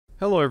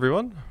Hello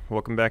everyone,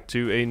 welcome back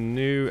to a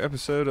new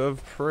episode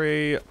of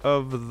Praey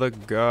of the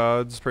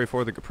Gods. Pray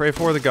for the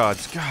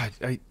Gods.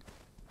 God,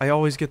 I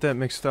always get that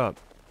mixed up.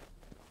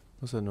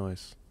 What's that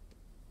noise?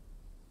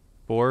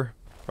 Boar?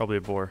 Probably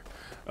a boar.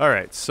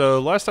 Alright, so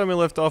last time we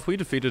left off we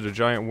defeated a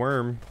giant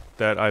worm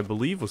that I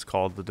believe was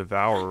called the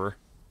Devourer.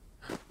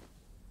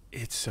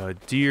 It's a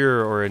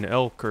deer or an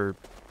elk or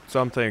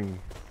something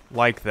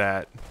like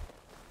that.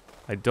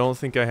 I don't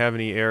think I have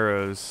any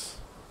arrows.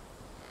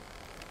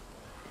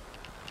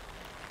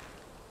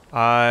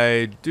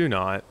 I do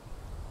not.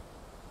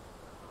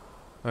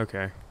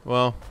 Okay,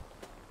 well,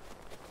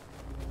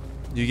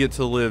 you get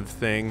to live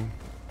thing.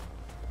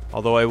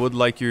 Although I would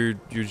like your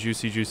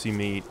juicy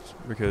meat,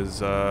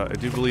 because I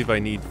do believe I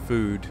need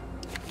food.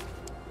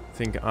 I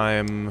think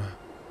I'm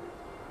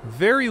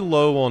very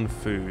low on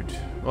food.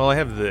 Well, I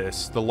have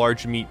this, the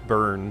large meat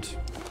burned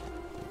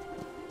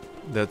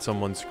that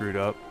someone screwed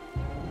up.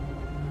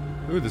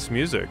 Ooh, this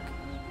music.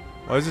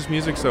 Why is this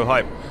music so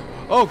hype?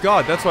 Oh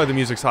god, that's why the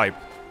music's hype.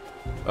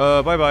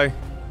 Bye-bye.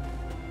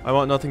 I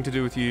want nothing to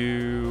do with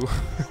you.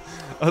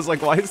 I was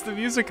like, why is the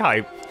music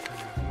hype?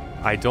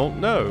 I don't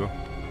know.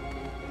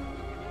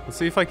 Let's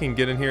see if I can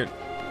get in here.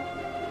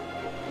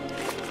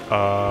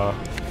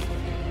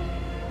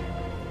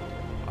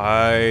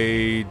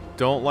 I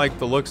don't like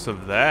the looks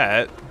of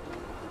that.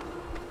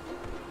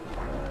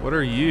 What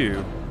are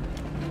you?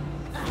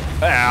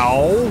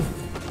 Ow!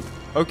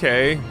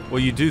 Okay, well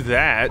you do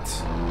that.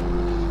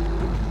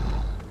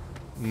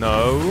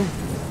 No.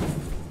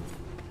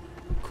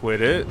 Quit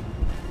it.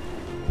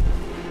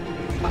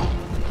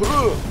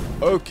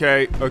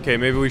 Okay,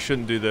 maybe we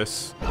shouldn't do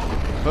this.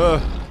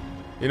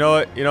 You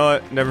know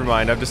what, never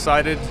mind. I've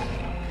decided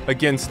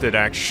against it,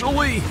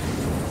 actually.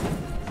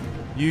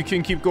 You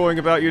can keep going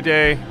about your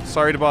day.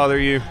 Sorry to bother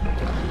you.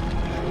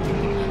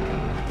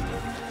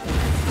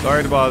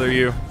 Sorry to bother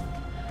you.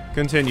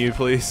 Continue,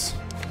 please.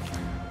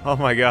 Oh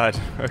my god,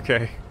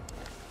 okay.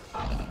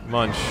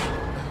 Munch.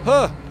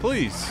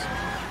 Please.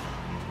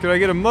 Could I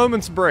get a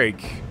moment's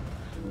break?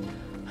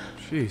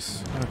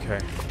 Jeez, okay.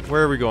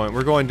 Where are we going?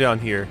 We're going down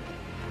here.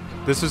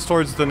 This is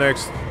towards the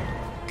next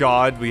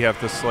god we have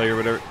to slay or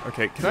whatever.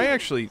 Okay, can I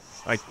actually...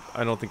 I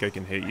don't think I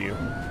can hit you.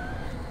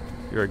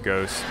 You're a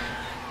ghost.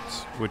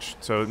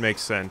 So it makes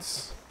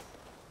sense.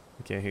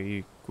 I can't hit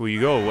you. Will you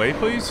go away,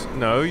 please?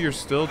 No, you're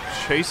still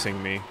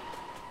chasing me.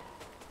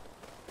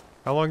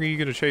 How long are you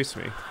gonna chase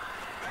me?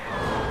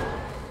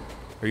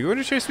 Are you going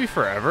to chase me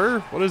forever?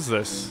 What is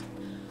this?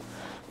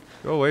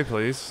 Go away,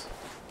 please.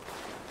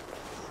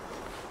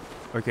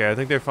 Okay, I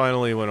think they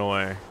finally went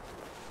away.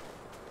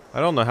 I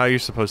don't know how you're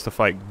supposed to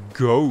fight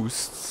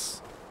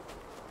ghosts.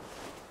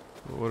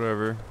 But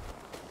whatever.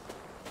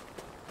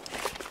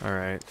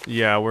 Alright.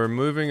 Yeah, we're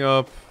moving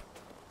up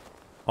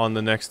on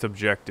the next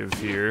objective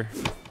here.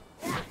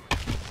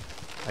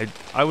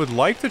 I would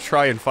like to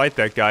try and fight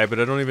that guy, but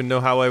I don't even know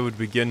how I would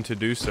begin to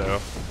do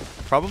so.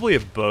 Probably a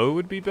bow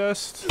would be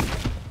best.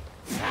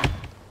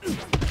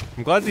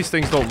 I'm glad these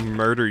things don't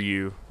murder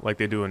you like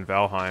they do in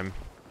Valheim.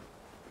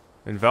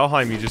 In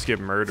Valheim, you just get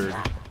murdered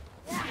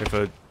if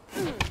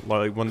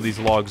like one of these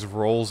logs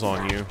rolls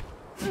on you.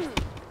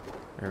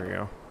 There we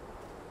go.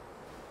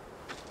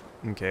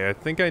 Okay, I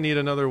think I need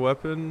another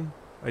weapon.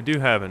 I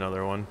do have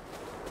another one.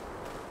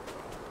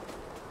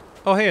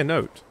 Oh, hey, a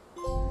note.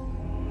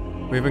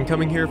 We've been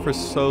coming here for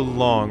so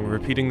long,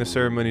 repeating the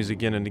ceremonies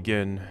again and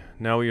again.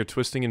 Now we are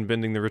twisting and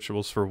bending the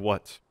rituals for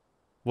what?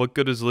 What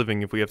good is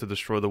living if we have to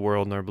destroy the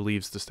world and our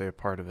beliefs to stay a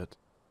part of it?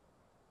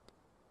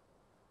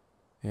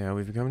 Yeah,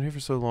 we've been coming here for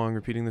so long,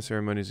 repeating the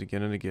ceremonies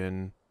again and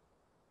again.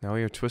 Now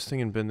we are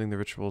twisting and bending the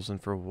rituals,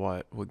 and for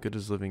what? What good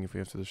is living if we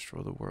have to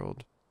destroy the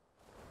world?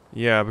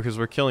 Yeah, because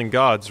we're killing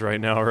gods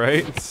right now,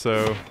 right?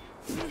 So...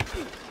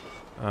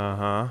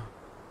 Uh-huh.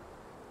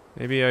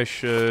 Maybe I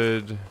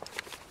should...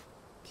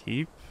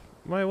 keep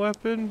my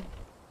weapon?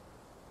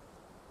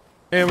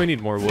 And we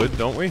need more wood,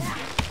 don't we?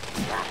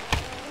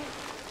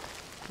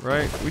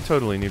 Right? We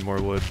totally need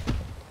more wood.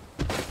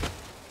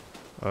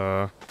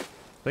 I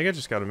think I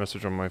just got a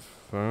message on my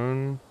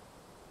phone.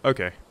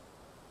 Okay.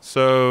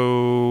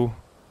 So...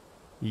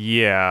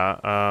 yeah,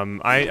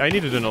 I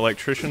needed an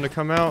electrician to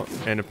come out,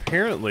 and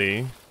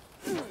apparently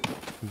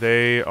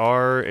they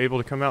are able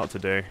to come out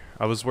today.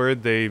 I was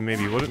worried they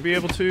maybe wouldn't be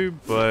able to,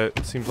 but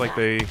it seems like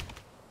they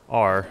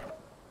are.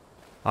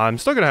 I'm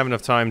still gonna have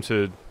enough time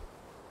to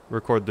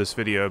record this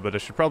video, but I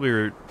should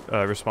probably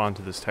respond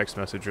to this text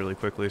message really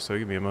quickly, so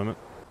give me a moment.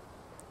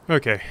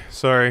 Okay,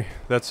 sorry,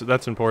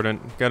 that's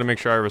important. Gotta make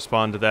sure I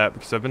respond to that,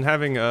 because I've been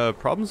having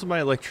problems with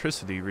my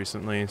electricity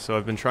recently, so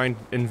I've been trying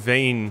in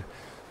vain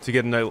to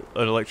get an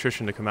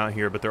electrician to come out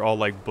here, but they're all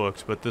like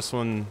booked, but this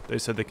one, they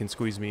said they can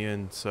squeeze me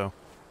in, so.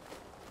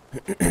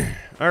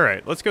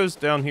 Alright, let's go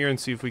down here and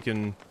see if we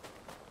can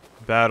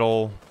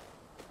battle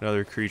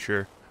another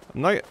creature.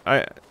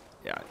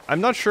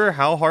 I'm not sure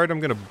how hard I'm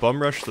gonna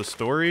bum rush the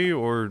story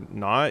or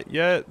not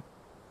yet,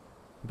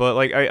 but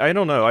like, I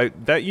don't know,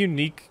 that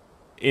unique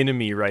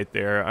enemy right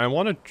there, I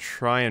want to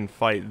try and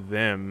fight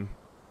them,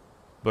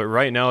 but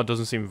right now it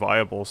doesn't seem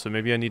viable, so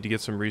maybe I need to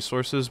get some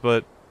resources,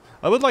 but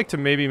I would like to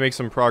maybe make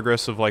some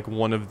progress of like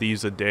one of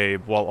these a day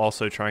while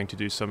also trying to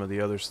do some of the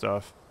other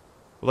stuff.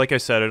 But like I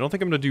said, I don't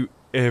think I'm going to do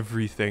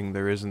everything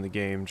there is in the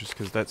game just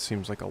because that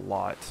seems like a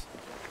lot.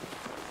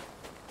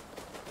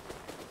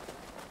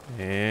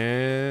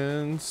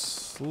 And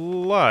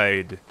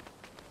slide.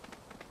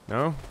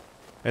 No?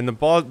 And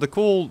the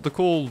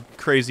cool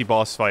crazy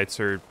boss fights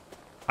are,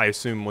 I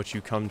assume, what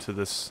you come to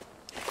this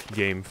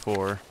game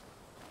for.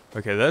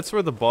 Okay, that's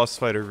where the boss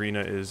fight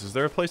arena is. Is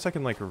there a place I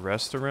can like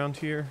rest around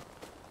here?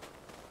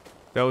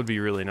 That would be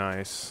really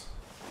nice.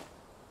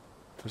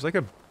 There's like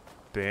a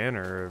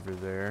banner over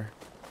there.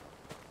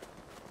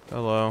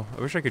 Hello.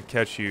 I wish I could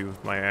catch you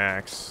with my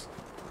axe.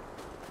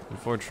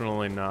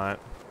 Unfortunately not.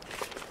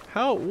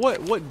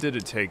 What did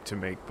it take to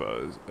make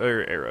bows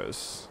or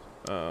arrows?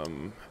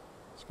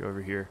 Let's go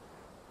over here.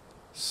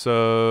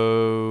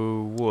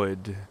 So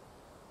wood.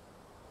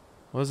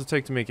 What does it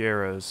take to make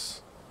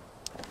arrows?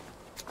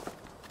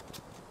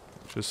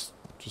 Just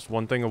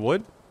one thing of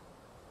wood?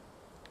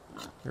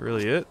 That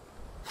really it?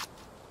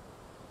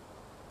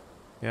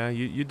 Yeah,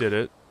 you did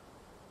it.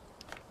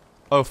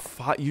 Oh,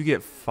 you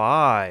get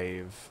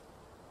 5.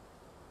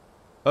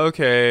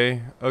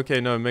 Okay. Okay,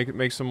 no,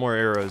 make some more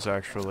arrows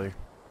actually.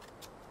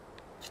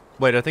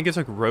 Wait, I think it's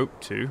like rope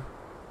too.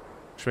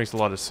 Which makes a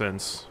lot of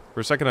sense.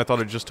 For a second I thought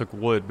it just took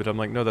wood, but I'm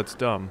like, no, that's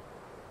dumb.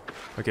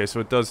 Okay, so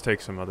it does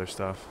take some other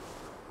stuff.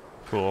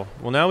 Cool.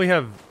 Well, now we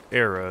have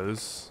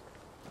arrows.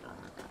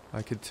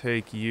 I could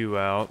take you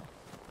out.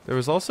 There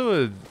was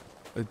also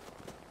a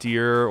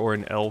deer or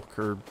an elk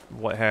or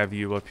what have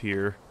you up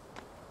here.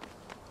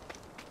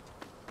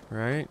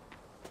 Right?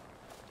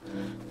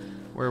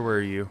 Where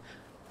were you?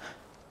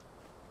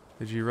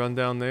 Did you run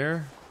down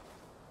there?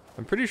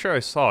 I'm pretty sure I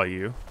saw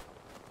you.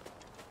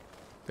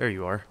 There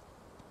you are.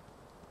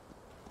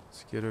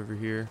 Let's get over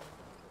here.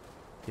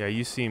 Yeah,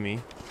 you see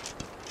me.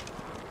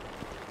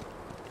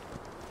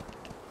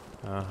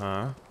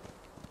 Uh-huh.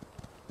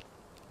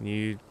 Can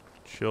you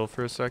chill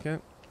for a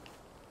second?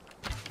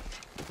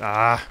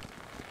 Ah!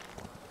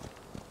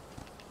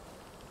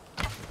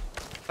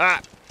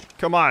 Ah!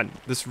 Come on!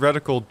 This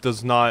reticle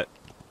does not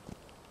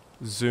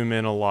zoom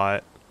in a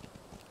lot.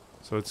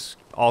 So it's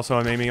also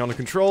I'm aiming on the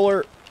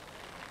controller.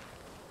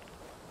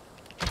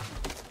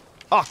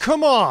 Oh,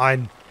 come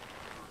on!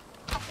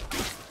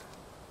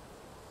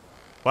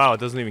 Wow, it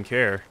doesn't even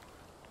care.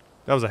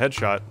 That was a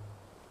headshot.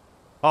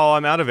 Oh,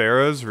 I'm out of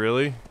arrows,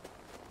 really?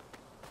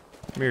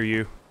 Come here,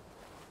 you.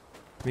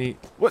 Me.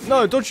 What?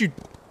 No, don't you...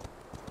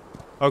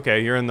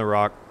 Okay, you're in the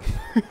rock.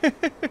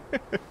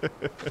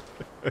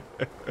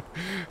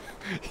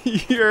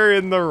 You're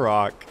in the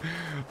rock.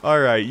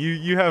 Alright,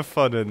 you have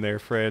fun in there,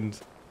 friend.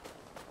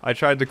 I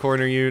tried to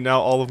corner you, now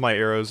all of my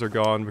arrows are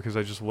gone because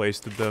I just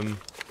wasted them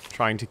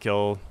trying to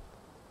kill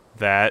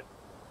that.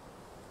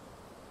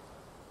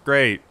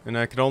 Great, and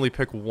I can only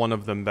pick one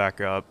of them back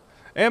up.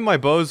 And my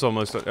bow's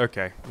almost...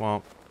 Okay,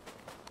 well...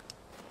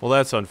 Well,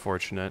 that's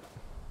unfortunate.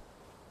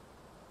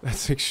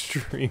 That's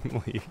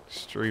extremely,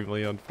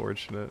 extremely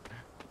unfortunate.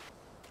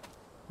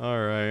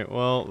 Alright,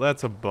 well,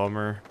 that's a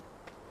bummer.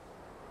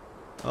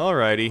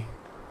 Alrighty.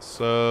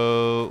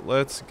 So,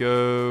 let's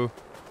go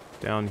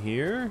down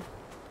here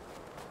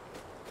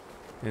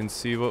and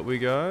see what we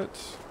got.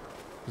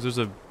 'Cause there's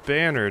a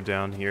banner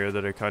down here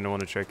that I kind of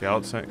want to check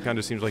out. So it kind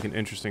of seems like an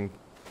interesting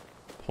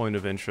point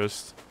of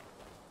interest.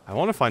 I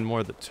want to find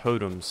more of the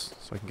totems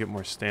so I can get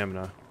more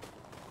stamina.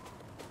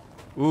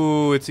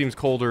 Ooh, it seems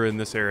colder in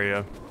this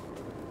area.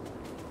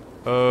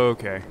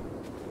 Okay.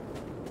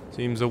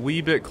 Seems a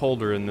wee bit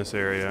colder in this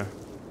area.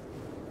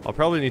 I'll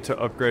probably need to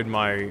upgrade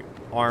my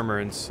armor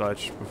and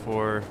such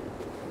before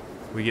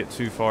we get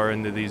too far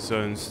into these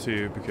zones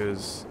too,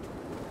 because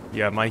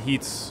yeah, my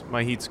heat's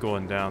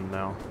going down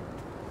now.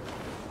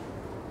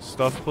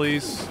 Stuff,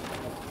 please.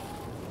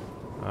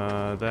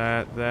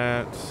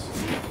 That.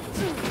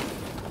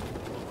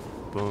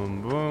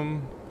 Boom,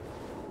 boom.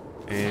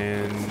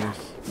 And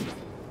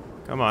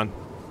come on.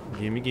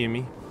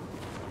 Gimme.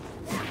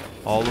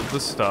 All of the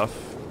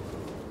stuff.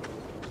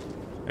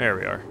 There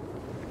we are.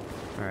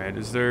 Alright,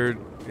 is there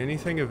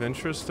anything of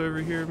interest over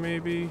here,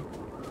 maybe?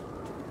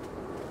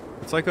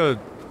 It's like a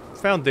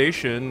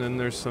foundation, and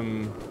there's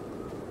some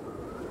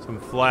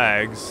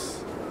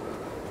flags.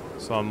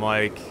 So I'm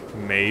like,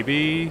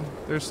 maybe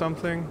there's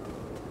something?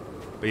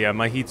 But yeah,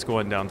 my heat's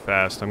going down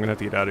fast. I'm gonna have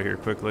to get out of here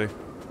quickly.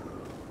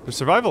 The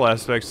survival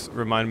aspects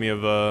remind me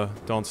of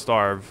Don't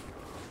Starve.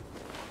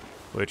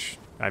 Which,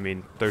 I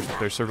mean,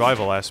 there's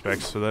survival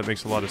aspects, so that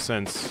makes a lot of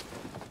sense.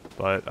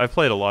 But I've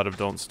played a lot of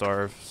Don't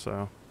Starve,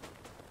 so...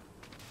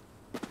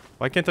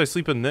 Why can't I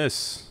sleep in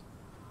this?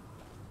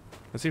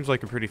 That seems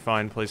like a pretty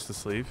fine place to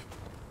sleep.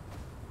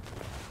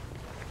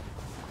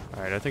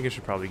 Alright, I think I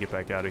should probably get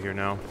back out of here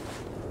now.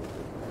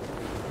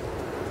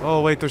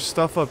 Oh wait, there's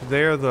stuff up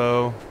there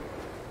though.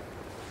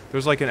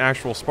 There's like an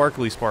actual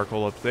sparkly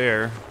sparkle up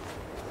there.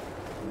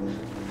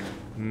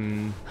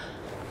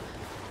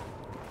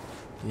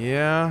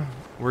 Yeah,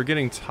 we're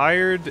getting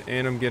tired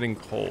and I'm getting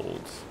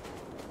cold.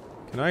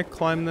 Can I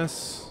climb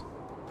this?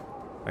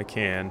 I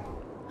can.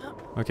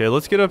 Okay,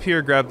 let's get up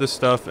here, grab this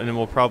stuff, and then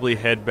we'll probably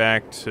head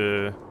back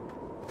to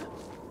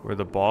where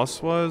the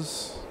boss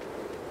was.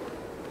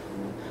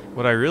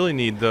 What I really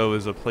need, though,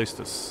 is a place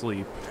to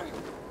sleep.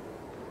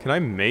 Can I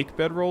make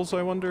bedrolls,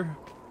 I wonder?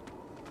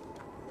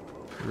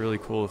 Really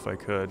cool if I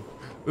could.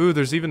 Ooh,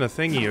 there's even a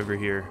thingy over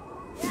here.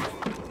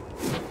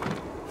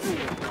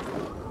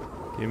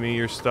 Give me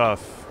your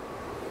stuff.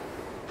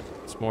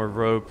 It's more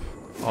rope.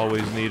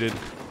 Always needed.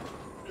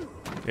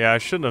 Yeah, I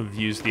shouldn't have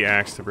used the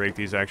axe to break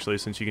these, actually,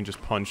 since you can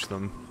just punch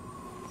them.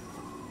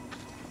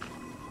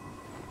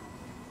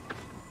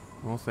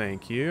 Well,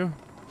 thank you.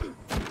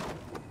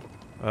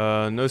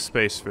 No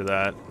space for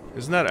that.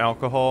 Isn't that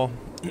alcohol?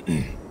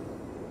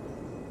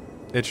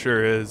 It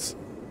sure is.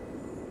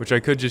 Which I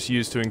could just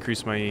use to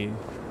increase my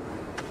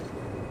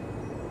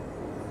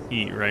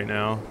eat right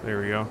now. There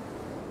we go.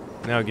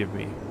 Now give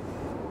me.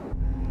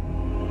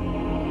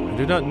 I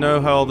do not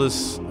know how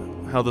this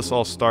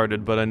all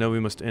started, but I know we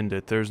must end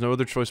it. There is no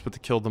other choice but to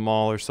kill them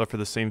all or suffer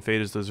the same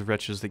fate as those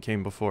wretches that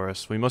came before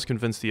us. We must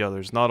convince the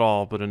others. Not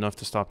all, but enough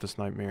to stop this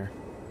nightmare.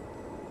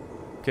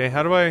 Okay,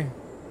 how do I...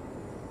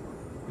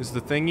 Is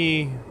the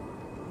thingy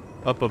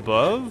up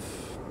above?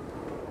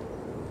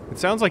 It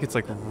sounds like it's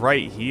like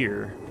right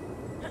here.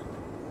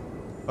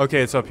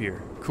 Okay, it's up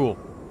here. Cool.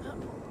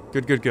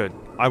 Good, good, good.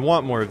 I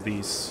want more of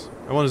these.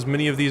 I want as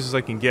many of these as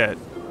I can get.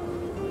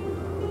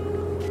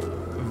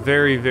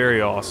 Very,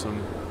 very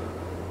awesome.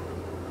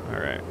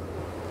 Alright.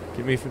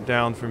 Get me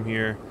down from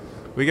here.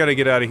 We gotta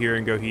get out of here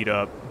and go heat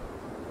up.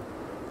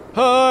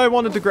 I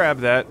wanted to grab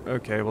that.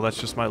 Okay, well that's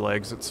just my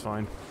legs. It's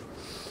fine.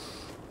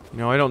 You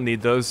know, I don't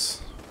need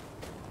those.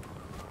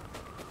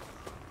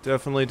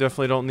 Definitely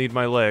don't need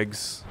my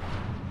legs.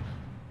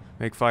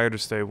 Make fire to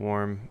stay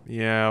warm.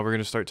 Yeah, we're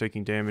gonna start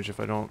taking damage if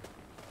I don't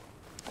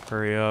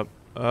hurry up.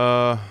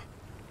 I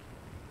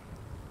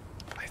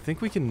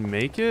think we can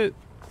make it.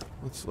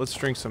 Let's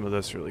drink some of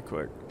this really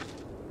quick.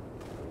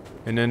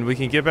 And then we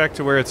can get back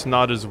to where it's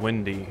not as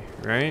windy,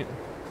 right?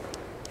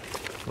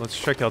 Let's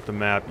check out the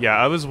map. Yeah,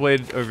 I was way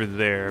over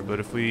there, but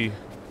if we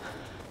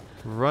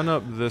run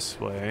up this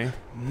way,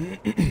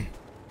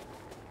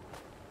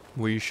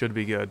 we should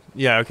be good.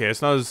 Yeah, okay,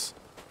 it's not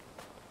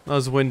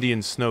as windy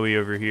and snowy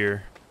over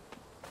here.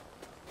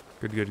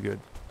 Good, good, good.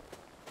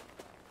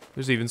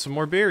 There's even some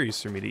more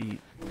berries for me to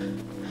eat.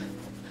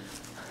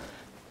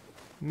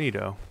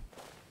 Neato.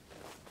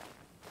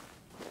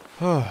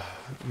 Oh,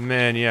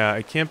 man, yeah,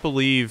 I can't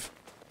believe...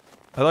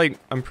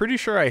 I'm pretty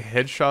sure I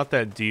headshot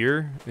that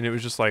deer, and it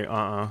was just like,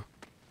 I'm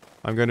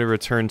going to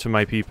return to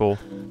my people.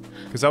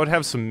 Because I would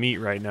have some meat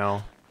right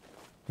now,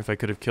 if I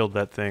could have killed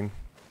that thing.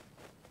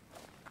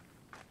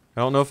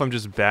 I don't know if I'm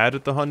just bad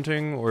at the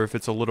hunting, or if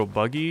it's a little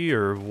buggy,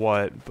 or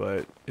what,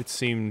 but it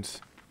seemed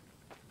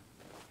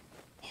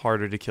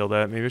harder to kill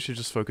that. Maybe I should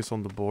just focus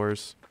on the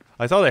boars.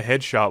 I thought a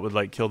headshot would,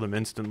 like, kill them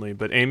instantly,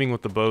 but aiming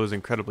with the bow is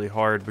incredibly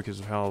hard because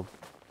of how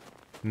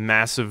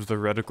massive the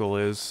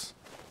reticle is.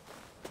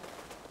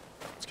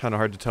 It's kind of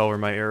hard to tell where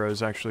my arrow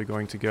is actually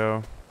going to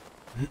go.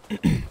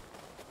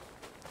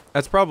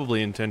 That's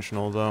probably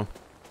intentional, though.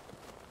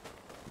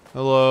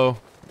 Hello.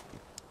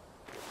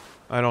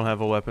 I don't have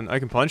a weapon. I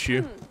can punch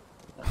you.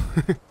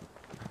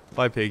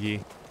 Bye,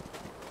 piggy.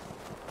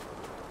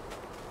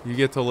 You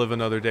get to live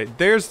another day.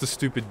 There's the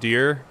stupid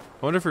deer.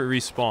 I wonder if it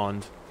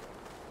respawned.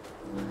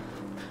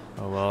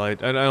 Oh well, I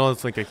don't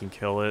think I can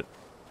kill it.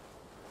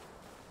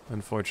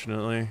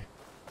 Unfortunately.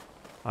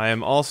 I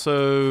am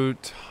also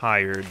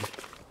tired.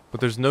 But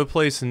there's no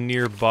place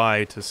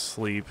nearby to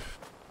sleep.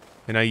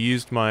 And I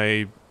used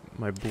my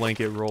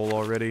blanket roll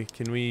already.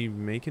 Can we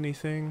make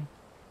anything?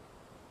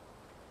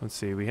 Let's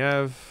see, we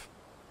have...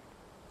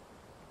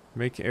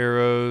 Make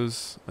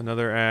arrows,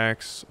 another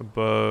axe, a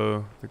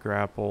bow, the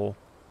grapple.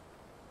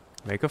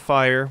 Make a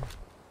fire.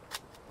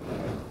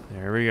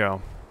 There we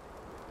go.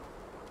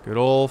 Good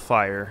old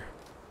fire.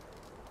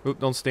 Oop,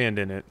 don't stand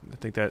in it. I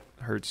think that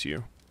hurts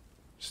you.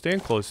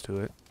 Stand close to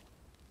it.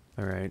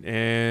 Alright,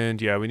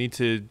 and yeah, we need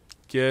to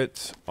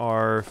get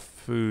our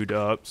food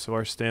up so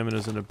our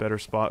stamina's in a better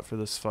spot for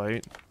this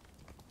fight.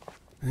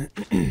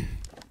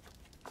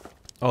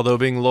 Although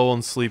being low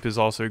on sleep is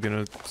also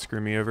gonna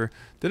screw me over.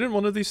 Didn't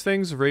one of these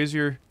things raise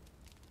your...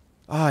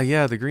 Ah,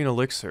 yeah, the green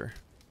elixir.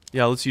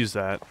 Yeah, let's use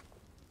that.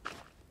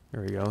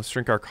 There we go. Let's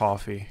drink our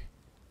coffee.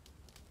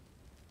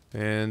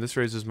 And this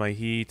raises my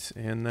heat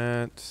and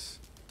that.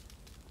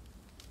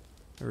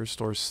 It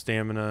restores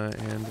stamina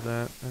and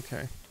that.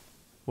 Okay.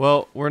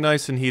 Well, we're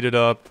nice and heated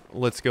up.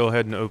 Let's go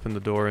ahead and open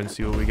the door and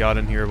see what we got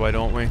in here, why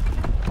don't we?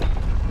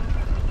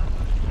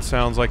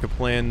 Sounds like a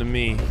plan to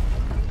me.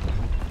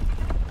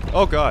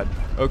 Oh god.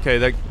 Okay,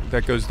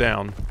 that goes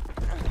down.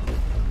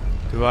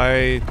 Do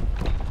I...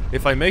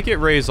 If I make it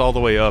raise all the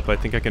way up, I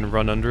think I can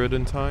run under it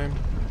in time.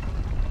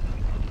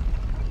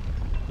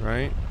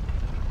 Right?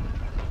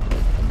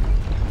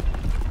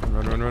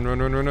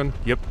 Run.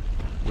 Yep.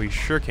 We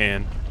sure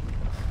can.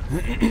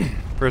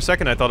 For a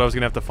second I thought I was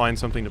gonna have to find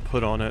something to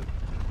put on it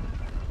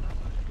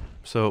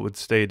so it would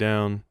stay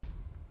down.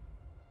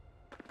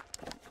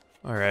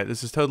 Alright,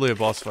 this is totally a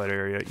boss fight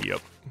area.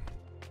 Yep.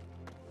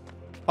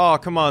 Oh,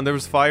 come on. There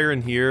was fire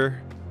in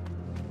here.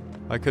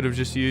 I could have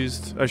just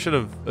used... I should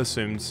have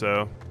assumed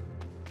so.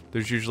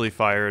 There's usually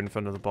fire in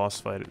front of the boss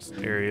fight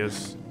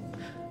areas.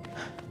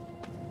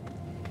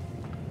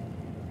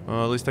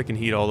 Well, at least I can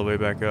heat all the way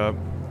back up.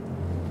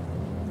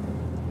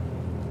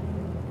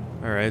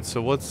 Alright,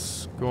 so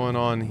what's going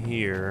on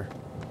here?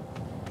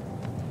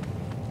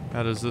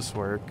 How does this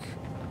work?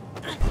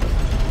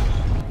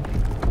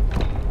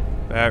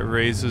 That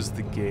raises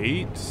the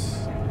gate.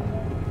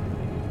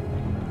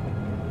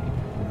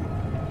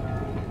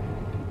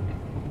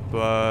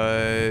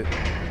 But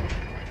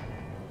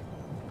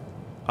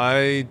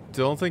I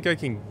don't think I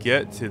can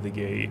get to the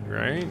gate,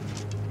 right?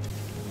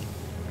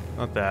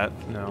 Not that,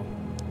 no.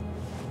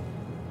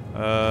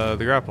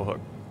 The grapple hook.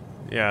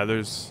 Yeah,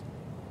 there's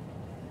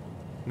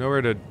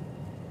nowhere to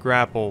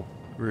grapple,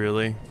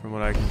 really, from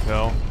what I can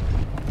tell.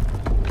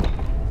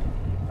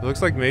 It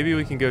looks like maybe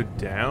we can go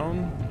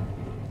down.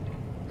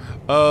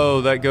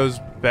 Oh, that goes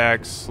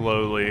back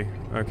slowly.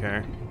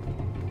 Okay.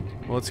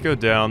 Well, let's go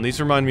down. These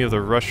remind me of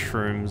the rush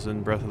shrooms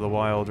in Breath of the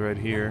Wild right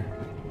here.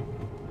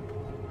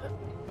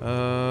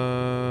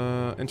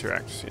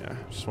 Interacts, yeah.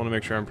 Just want to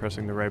make sure I'm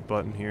pressing the right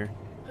button here.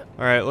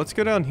 Alright, let's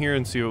go down here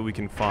and see what we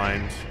can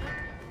find.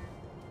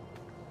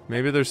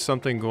 Maybe there's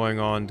something going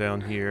on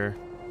down here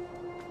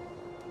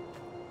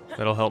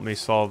that'll help me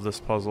solve this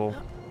puzzle.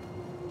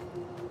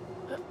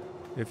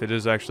 If it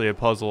is actually a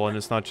puzzle and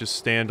it's not just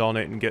stand on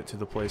it and get to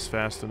the place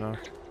fast enough.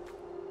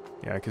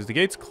 Yeah, because the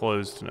gate's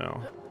closed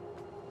now.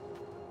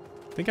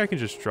 I think I can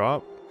just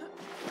drop.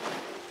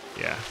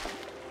 Yeah.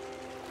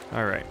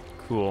 Alright,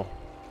 cool.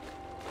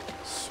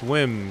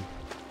 Swim.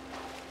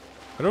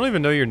 I don't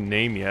even know your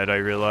name yet, I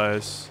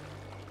realize.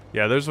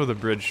 Yeah, there's where the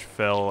bridge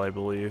fell, I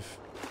believe.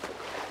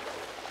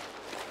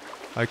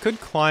 I could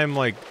climb,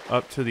 like,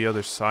 up to the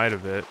other side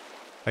of it.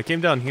 I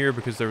came down here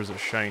because there was a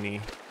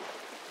shiny.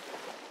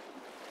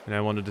 And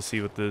I wanted to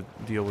see what the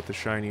deal with the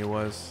shiny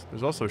was.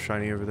 There's also a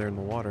shiny over there in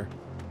the water.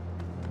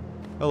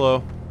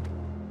 Hello.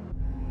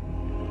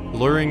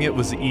 Luring it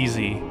was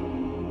easy,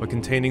 but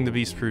containing the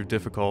beast proved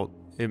difficult.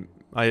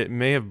 It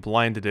may have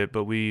blinded it,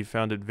 but we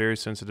found it very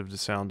sensitive to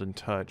sound and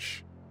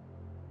touch.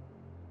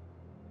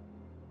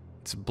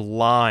 It's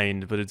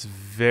blind, but it's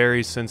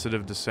very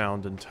sensitive to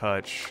sound and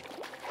touch.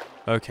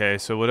 Okay,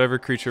 so whatever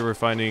creature we're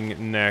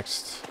finding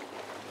next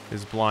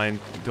is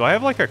blind. Do I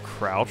have like a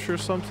crouch or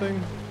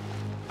something?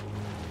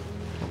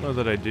 I don't know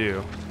that I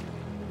do.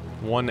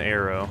 One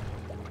arrow.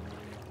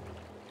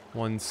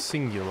 One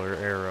singular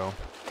arrow.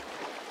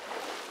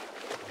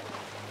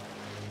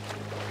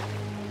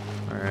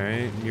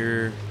 Alright,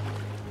 you're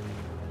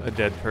a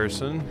dead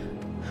person.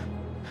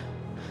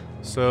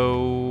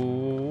 So,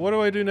 what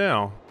do I do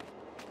now?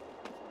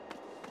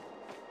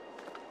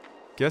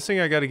 Guessing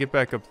I gotta get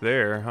back up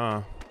there,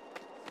 huh?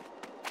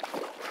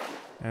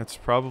 That's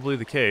probably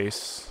the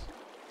case.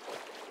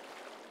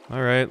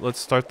 Alright, let's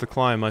start the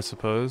climb, I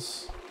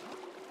suppose.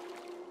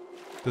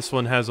 This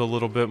one has a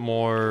little bit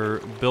more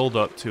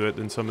build-up to it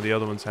than some of the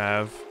other ones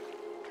have.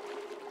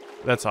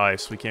 That's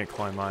ice, we can't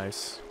climb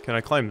ice. Can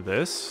I climb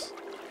this?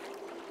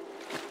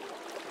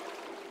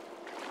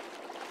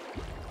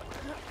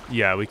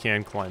 Yeah, we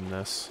can climb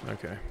this.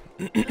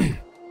 Okay.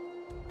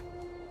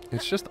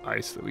 It's just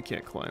ice that we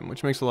can't climb,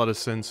 which makes a lot of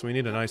sense. We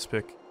need an ice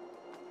pick.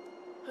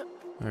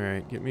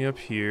 Alright, get me up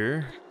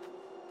here.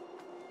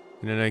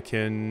 And then I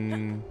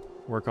can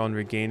work on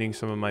regaining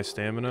some of my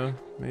stamina,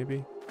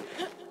 maybe?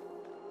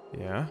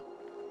 Yeah.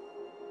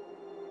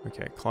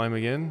 Okay, climb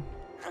again.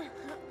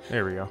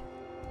 There we go.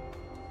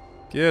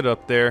 Get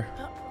up there.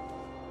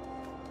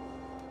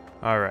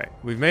 Alright,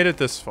 we've made it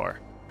this far.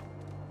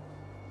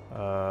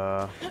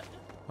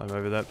 Climb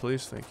over that,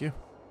 please. Thank you.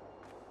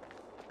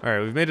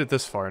 Alright, we've made it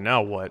this far.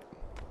 Now what?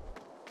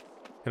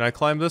 Can I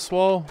climb this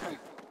wall?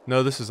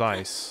 No, this is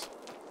ice.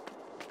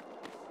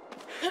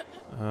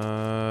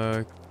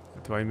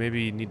 Do I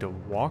maybe need to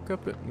walk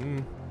up it?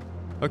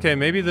 Okay,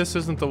 maybe this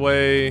isn't the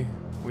way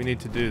we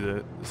need to do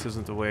that. This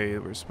isn't the way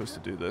that we're supposed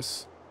to do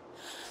this.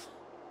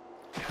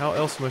 How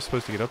else am I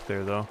supposed to get up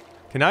there, though?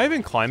 Can I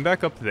even climb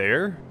back up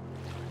there?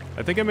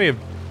 I think I may have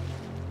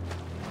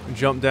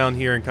jumped down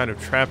here and kind of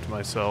trapped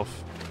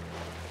myself.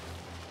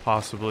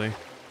 Possibly.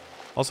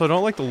 Also, I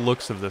don't like the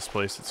looks of this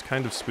place. It's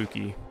kind of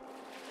spooky.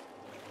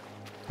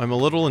 I'm a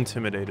little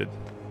intimidated.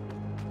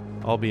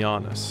 I'll be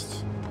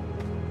honest.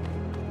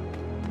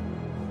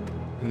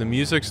 And the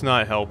music's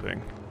not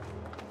helping.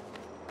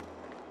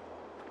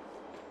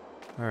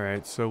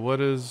 Alright, so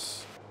what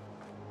is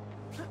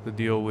the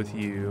deal with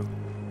you?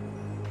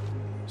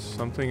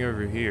 Something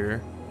over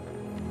here.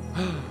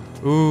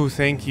 Ooh,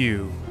 thank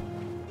you.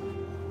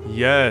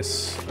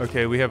 Yes.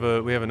 Okay, we have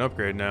an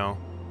upgrade now.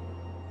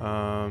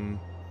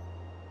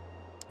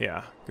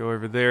 Yeah, go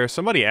over there.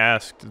 Somebody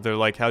asked, they're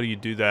like, how do you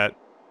do that?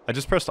 I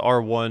just pressed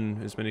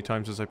R1 as many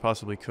times as I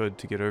possibly could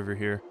to get over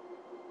here.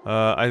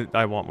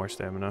 I want more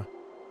stamina.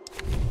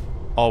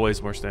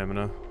 Always more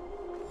stamina.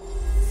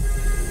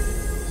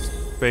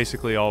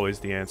 Basically always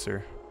the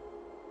answer.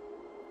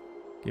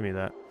 Give me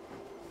that.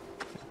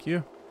 Thank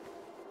you.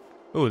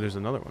 Oh, there's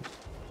another one.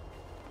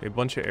 A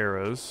bunch of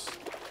arrows.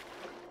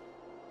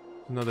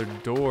 another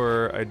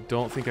door I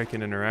don't think I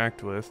can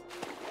interact with.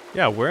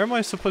 Yeah, where am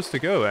I supposed to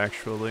go,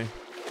 actually?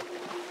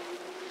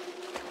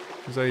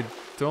 Because I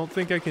don't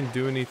think I can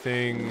do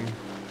anything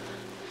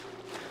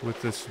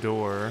with this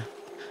door.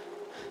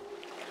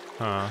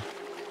 Huh.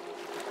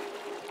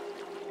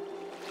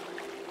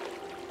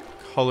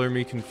 Color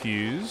me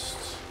confused.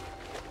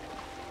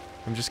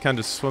 I'm just kind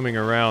of swimming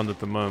around at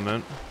the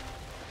moment.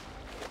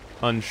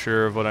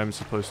 Unsure of what I'm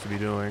supposed to be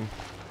doing.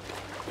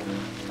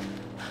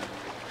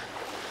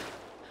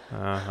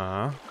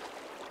 Uh-huh.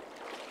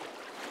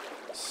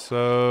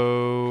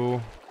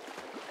 So...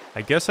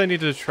 I guess I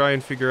need to try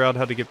and figure out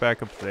how to get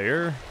back up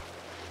there.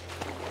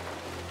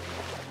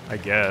 I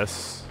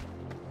guess.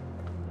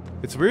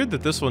 It's weird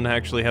that this one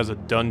actually has a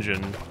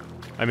dungeon.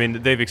 I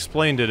mean, they've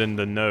explained it in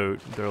the note.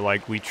 They're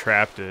like, we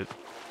trapped it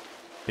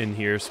in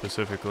here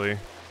specifically.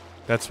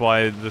 That's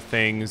why the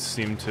things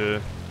seem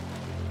to,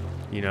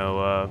 you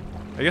know,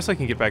 I guess I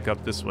can get back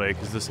up this way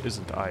because this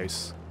isn't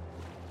ice.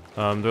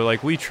 They're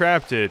like, we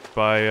trapped it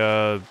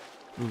by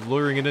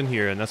luring it in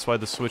here, and that's why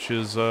the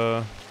switches,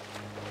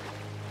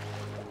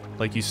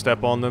 like you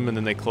step on them and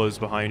then they close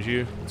behind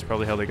you. That's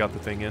probably how they got the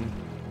thing in.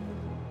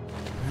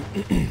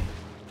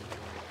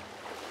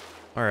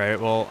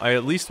 Alright, well, I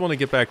at least want to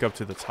get back up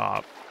to the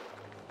top.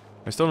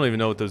 I still don't even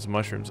know what those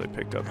mushrooms I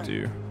picked up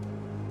do.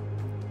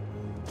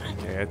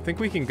 Okay, I think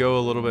we can go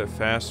a little bit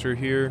faster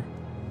here.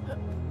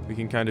 We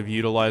can kind of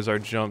utilize our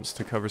jumps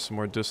to cover some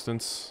more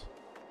distance.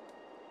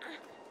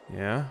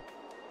 Yeah.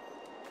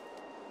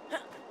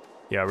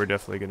 Yeah, we're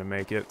definitely going to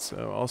make it,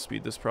 so I'll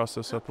speed this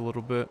process up a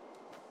little bit.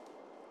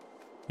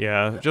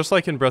 Yeah, just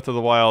like in Breath of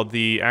the Wild,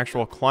 the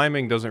actual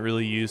climbing doesn't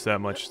really use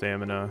that much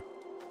stamina,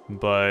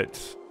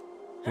 but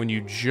when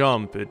you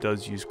jump, it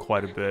does use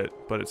quite a bit,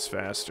 but it's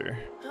faster.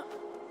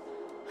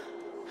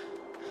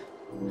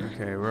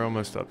 Okay, we're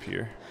almost up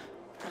here.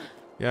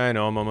 Yeah, I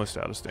know, I'm almost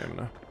out of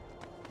stamina.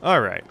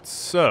 Alright,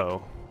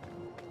 so...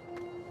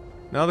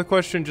 now the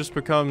question just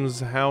becomes,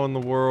 how in the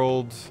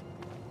world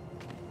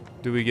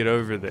do we get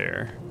over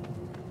there?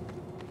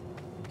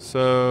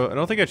 So, I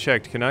don't think I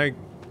checked. Can I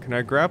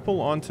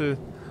grapple onto...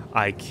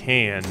 I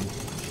can.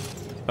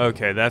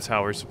 Okay, that's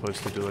how we're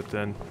supposed to do it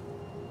then.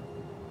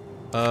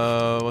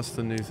 What's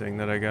the new thing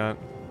that I got?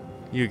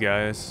 You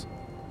guys.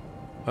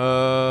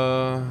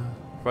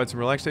 Provide some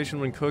relaxation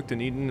when cooked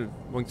and eaten.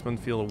 Makes one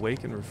feel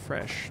awake and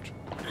refreshed.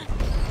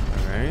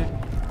 Alright.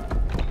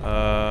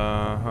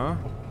 Uh-huh.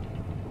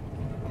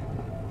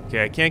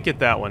 Okay, I can't get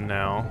that one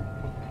now.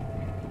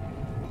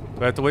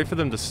 Do I have to wait for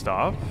them to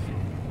stop?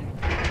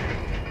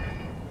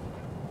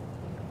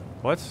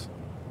 What?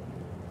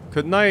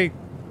 Couldn't I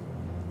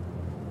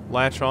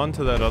latch on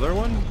to that other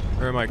one?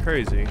 Or am I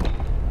crazy?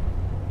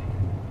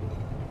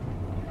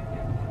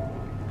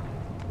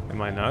 Am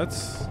I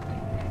nuts?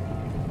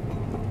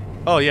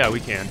 Oh yeah, we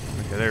can.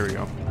 Okay, there we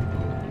go.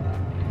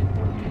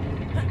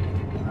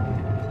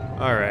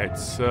 Alright,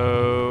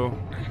 so...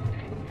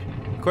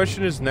 the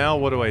question is now,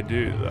 what do I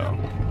do, though?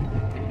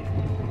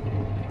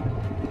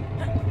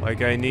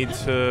 Like, I need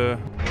to...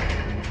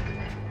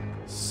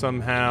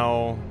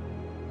 somehow...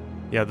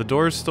 yeah, the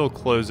door's still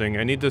closing.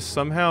 I need to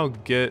somehow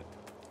get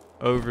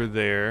over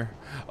there.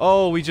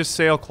 Oh, we just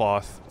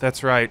sailcloth.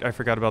 That's right, I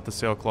forgot about the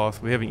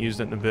sailcloth. We haven't used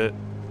it in a bit.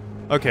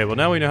 Okay, well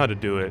now we know how to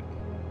do it.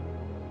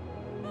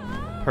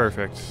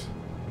 Perfect.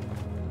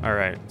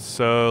 Alright,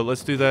 so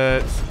let's do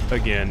that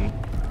again.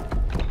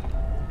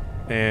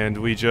 And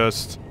we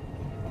just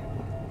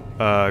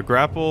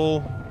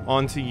grapple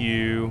onto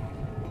you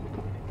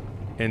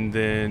and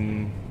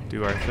then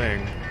do our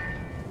thing.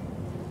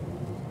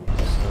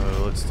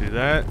 So let's do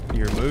that.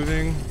 You're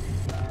moving.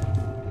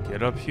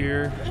 Get up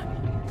here.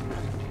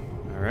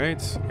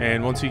 Alright,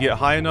 and once you get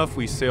high enough,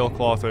 we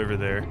sailcloth over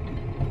there.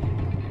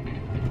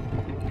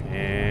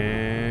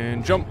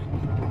 And jump.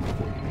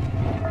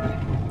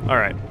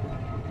 Alright,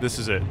 this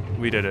is it.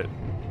 We did it.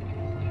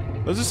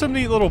 Those are some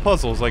neat little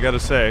puzzles, I gotta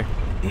say.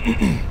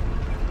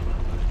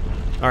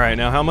 Alright,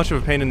 now how much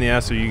of a pain in the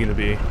ass are you gonna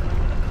be?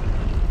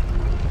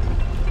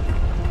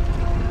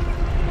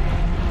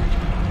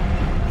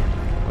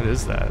 What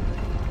is that?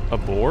 A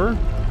boar?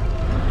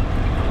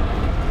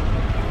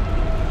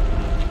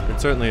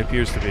 It certainly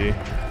appears to be.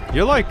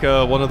 You're like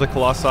one of the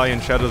colossi in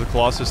Shadow of the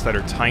Colossus that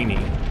are tiny.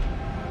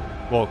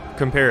 Well,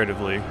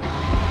 comparatively.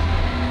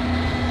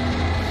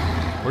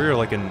 Or you're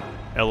like an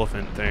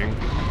elephant thing.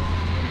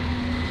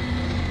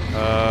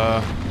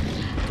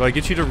 Do I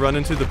get you to run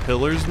into the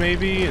pillars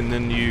maybe, and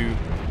then you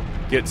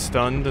get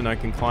stunned and I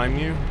can climb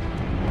you?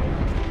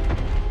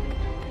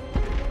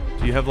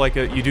 Do you have like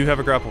a... you do have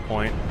a grapple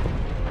point.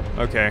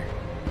 Okay.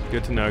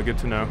 Good to know, good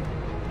to know.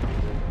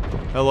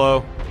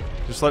 Hello.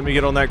 Just let me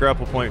get on that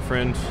grapple point,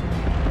 friend.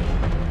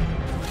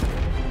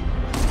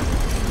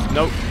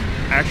 Nope.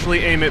 Actually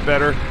aim it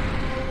better.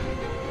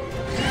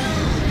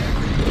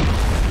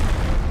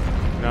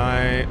 Can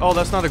I... oh,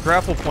 that's not a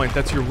grapple point.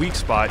 That's your weak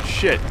spot.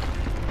 Shit.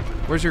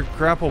 Where's your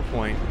grapple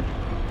point?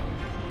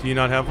 Do you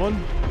not have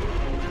one?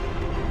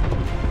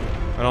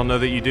 I don't know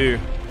that you do.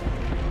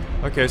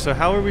 Okay, so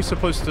how are we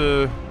supposed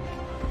to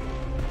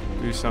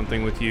do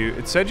something with you.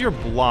 It said you're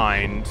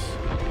blind.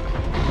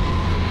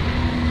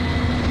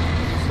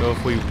 So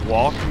if we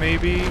walk,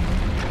 maybe?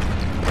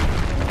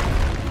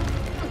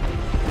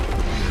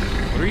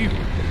 What are you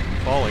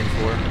falling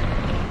for?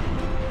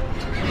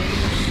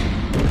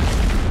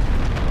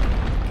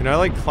 Can I,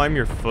 like, climb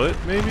your foot,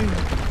 maybe?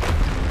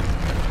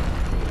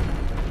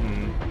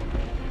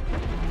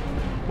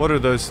 What are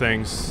those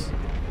things?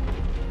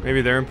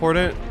 Maybe they're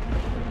important?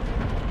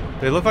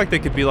 They look like they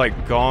could be,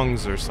 like,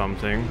 gongs or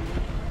something.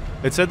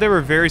 It said they were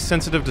very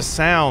sensitive to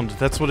sound.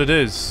 That's what it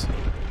is.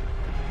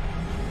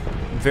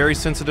 Very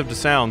sensitive to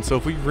sound. So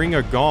if we ring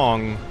a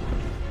gong,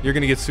 you're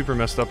gonna get super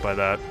messed up by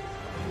that.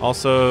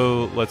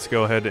 Also, let's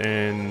go ahead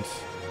and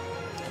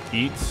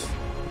eat.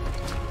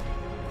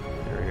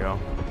 There we go.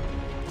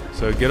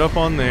 So get up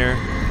on there.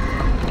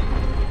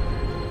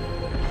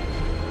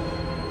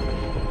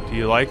 Do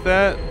you like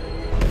that?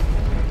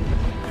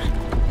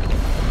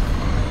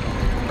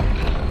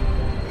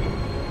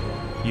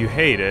 You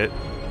hate it.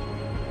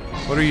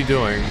 What are you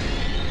doing?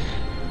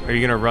 Are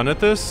you gonna run at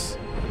this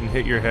and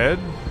hit your head?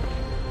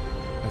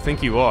 I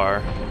think you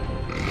are.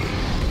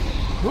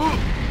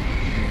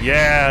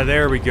 Yeah,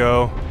 there we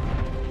go.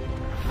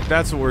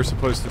 That's what we're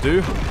supposed to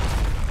do.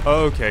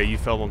 Okay, you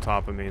fell on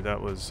top of me.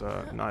 That was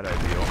not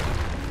ideal.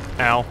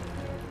 Ow.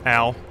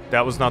 Ow.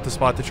 That was not the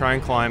spot to try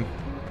and climb.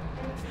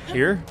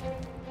 Here?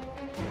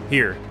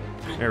 Here.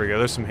 There we go.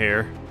 There's some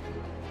hair.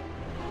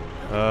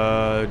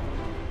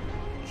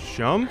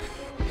 Jump?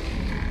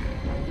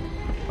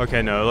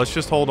 Okay, no. Let's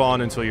just hold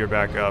on until you're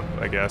back up,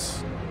 I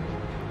guess.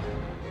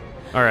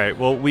 Alright,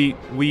 well,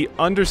 we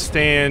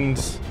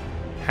understand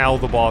how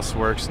the boss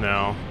works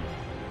now.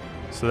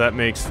 So that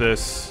makes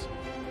this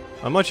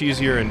a much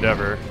easier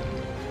endeavor.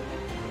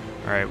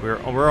 Alright,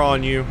 we're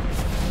on you.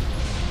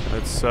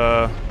 Let's,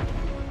 there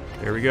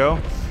we go.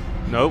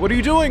 No, what are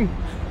you doing?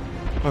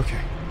 Okay.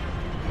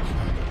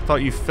 I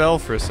thought you fell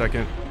for a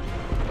second.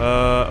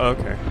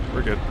 Okay.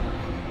 We're good.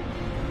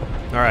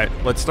 Alright,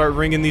 let's start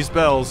ringing these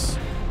bells.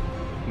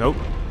 Nope.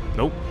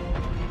 Nope.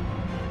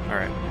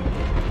 Alright.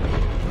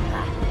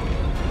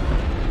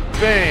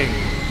 Bang!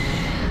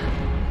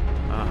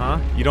 Uh-huh.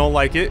 You don't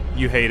like it.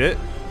 You hate it.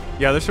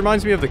 Yeah, this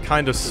reminds me of the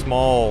kind of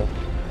small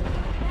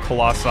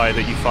colossi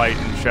that you fight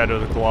in Shadow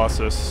of the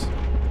Colossus.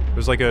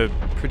 There's like a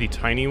pretty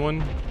tiny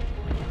one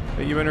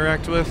that you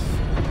interact with.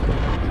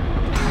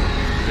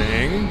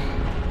 Bang.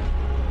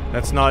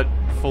 That's not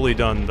fully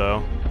done,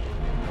 though.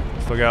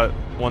 Still got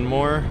one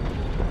more.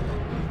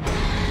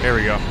 There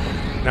we go.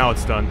 Now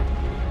it's done.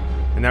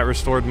 And that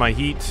restored my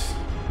heat.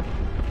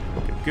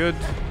 Good, good.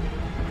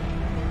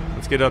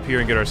 Let's get up here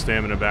and get our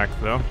stamina back,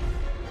 though.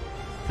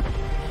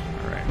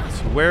 Alright,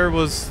 so where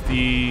was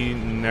the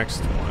next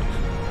one?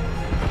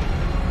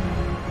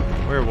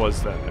 Where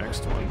was that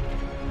next one?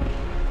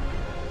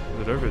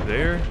 Is it over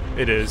there?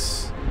 It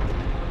is.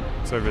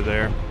 It's over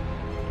there.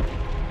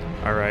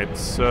 Alright,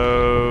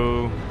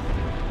 so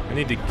I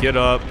need to get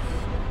up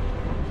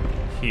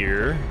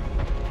here,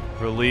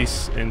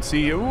 release, and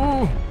see.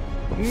 Ooh!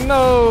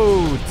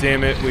 No!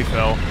 Damn it, we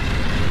fell.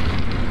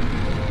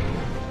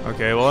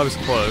 Okay, well, that was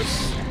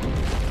close.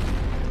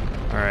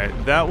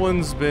 Alright, that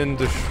one's been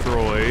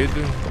destroyed.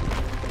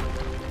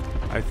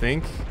 I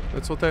think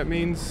that's what that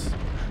means.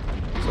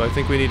 So I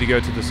think we need to go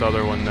to this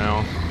other one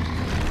now.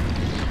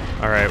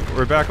 Alright,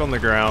 we're back on the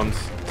ground,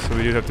 so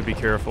we do have to be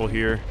careful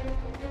here.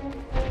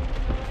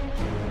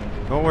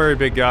 Don't worry,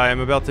 big guy. I'm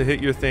about to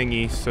hit your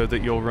thingy so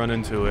that you'll run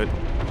into it.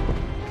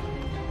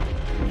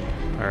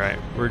 Alright,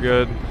 we're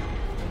good.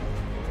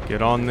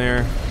 Get on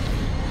there.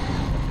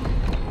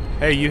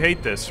 Hey, you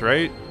hate this,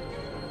 right?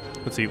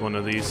 Let's eat one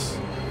of these.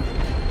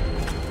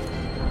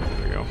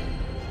 There we go.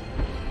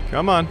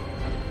 Come on.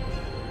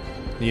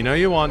 You know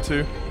you want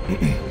to.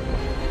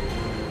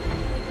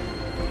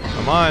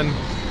 Come on.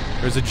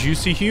 There's a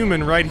juicy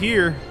human right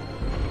here.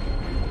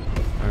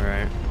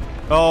 Alright.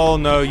 Oh,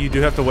 no, you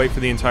do have to wait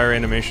for the entire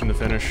animation to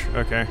finish.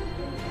 Okay.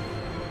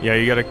 Yeah,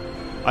 you gotta...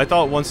 I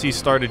thought once he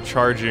started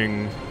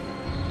charging,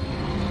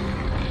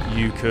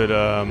 you could,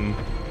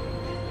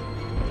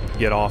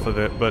 get off of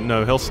it. But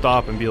no, he'll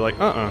stop and be like,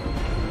 uh-uh.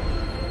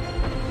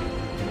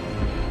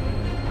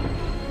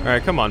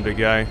 Alright, come on, big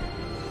guy.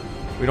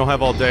 We don't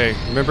have all day.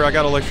 Remember, I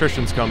got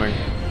electricians coming.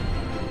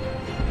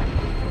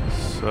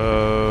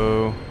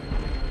 So...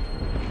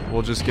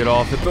 we'll just get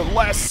off at the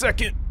last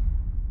second.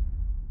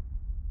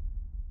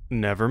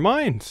 Never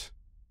mind.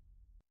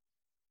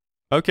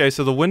 Okay,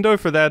 so the window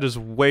for that is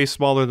way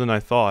smaller than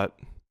I thought.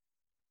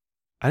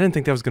 I didn't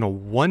think that was gonna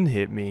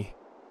one-hit me.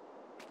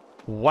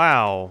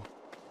 Wow.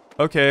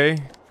 Okay.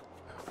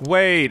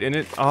 Wait, and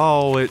it...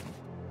 oh, it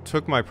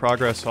took my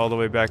progress all the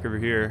way back over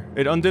here.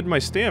 It undid my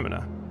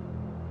stamina.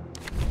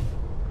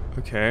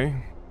 Okay.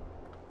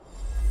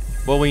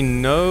 Well, we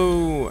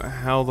know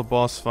how the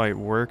boss fight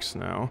works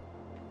now.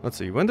 Let's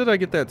see, when did I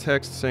get that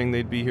text saying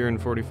they'd be here in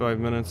 45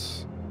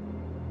 minutes?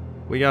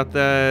 We got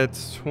that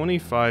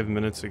 25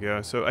 minutes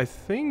ago, so I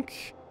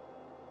think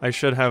I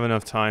should have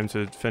enough time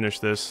to finish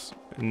this,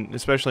 and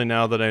especially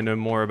now that I know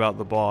more about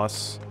the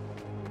boss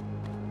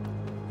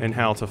and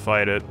how to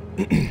fight it.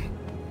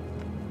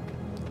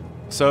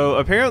 So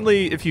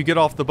apparently if you get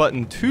off the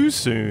button too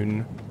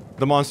soon,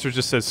 the monster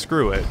just says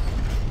screw it.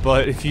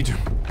 But if you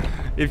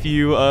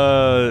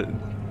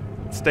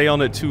stay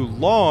on it too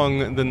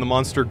long, then the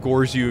monster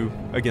gores you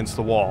against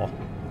the wall.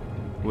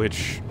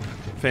 Which,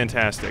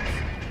 fantastic.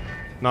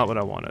 Not what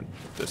I wanted.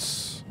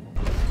 This.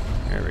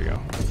 There we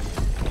go.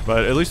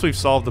 But at least we've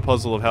solved the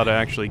puzzle of how to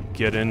actually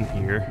get in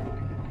here.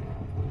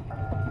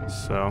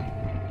 So.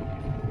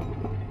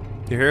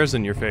 Your hair's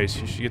in your face.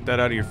 You should get that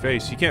out of your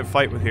face. You can't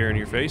fight with hair in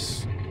your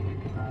face.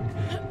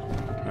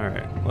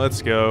 Alright,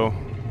 let's go.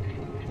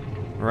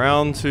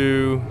 Round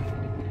 2.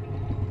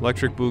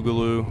 Electric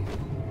Boogaloo.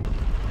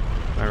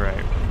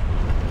 Alright.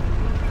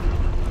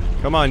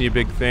 Come on, you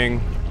big thing.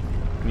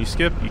 Can you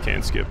skip? You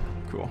can skip.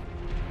 Cool.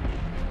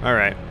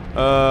 Alright.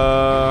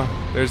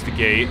 There's the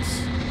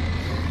gates.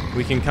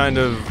 We can kind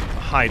of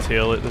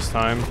hightail it this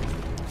time.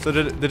 So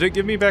did it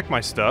give me back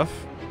my stuff?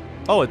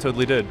 Oh, it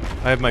totally did.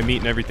 I have my meat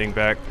and everything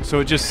back.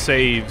 So it just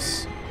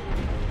saves.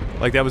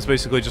 Like, that was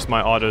basically just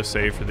my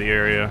auto-save for the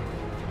area.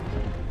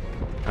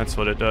 That's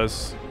what it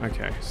does.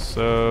 Okay,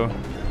 so...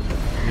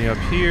 me up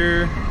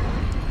here.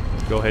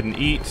 Go ahead and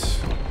eat.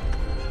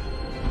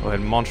 Go ahead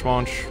and munch.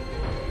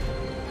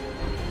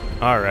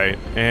 Alright,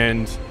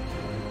 and...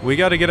 we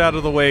gotta get out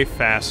of the way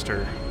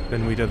faster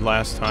than we did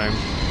last time.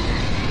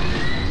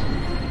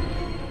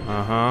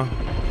 Uh-huh.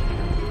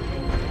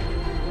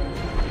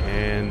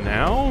 And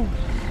now?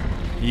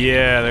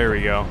 Yeah, there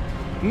we go.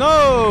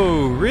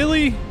 No!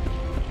 Really?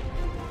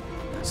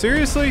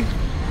 Seriously?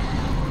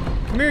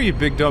 Come here, you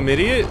big dumb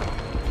idiot.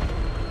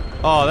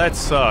 Oh, that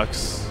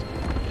sucks.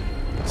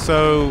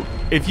 So,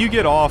 if you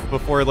get off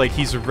before, like,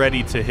 he's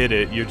ready to hit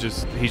it,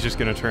 he's just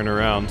gonna turn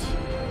around.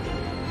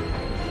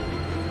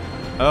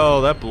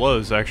 Oh, that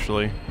blows,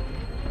 actually.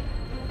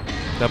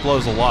 That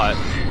blows a lot.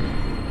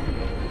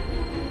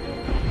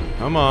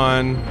 Come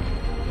on.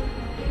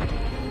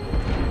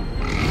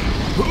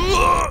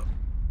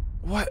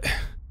 What?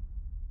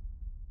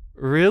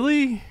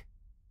 Really?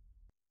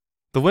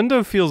 The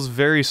window feels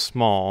very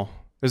small.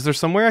 Is there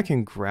somewhere I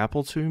can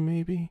grapple to,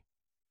 maybe?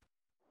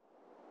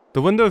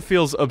 The window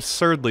feels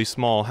absurdly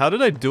small. How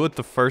did I do it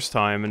the first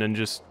time and then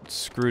just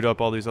screwed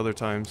up all these other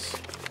times?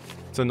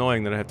 It's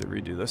annoying that I have to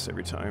redo this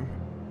every time.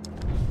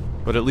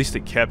 But at least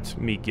it kept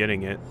me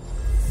getting it.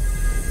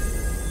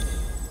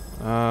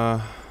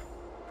 Oh.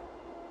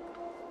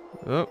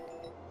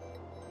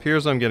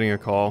 Appears I'm getting a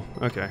call.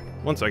 Okay,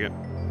 1 second.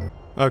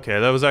 Okay,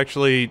 that was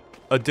actually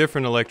a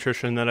different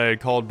electrician that I had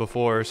called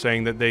before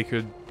saying that they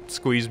could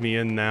squeeze me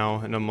in now.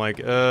 And I'm like,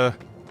 I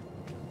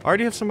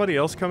already have somebody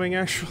else coming,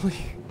 actually.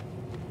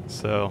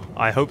 So,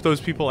 I hope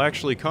those people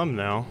actually come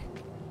now.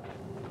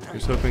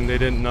 Just hoping they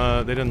didn't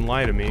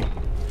lie to me.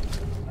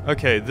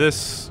 Okay,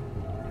 this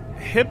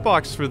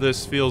hitbox for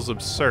this feels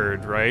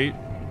absurd, right?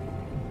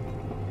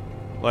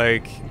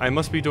 Like, I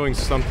must be doing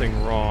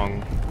something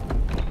wrong.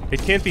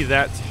 It can't be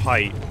that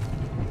tight.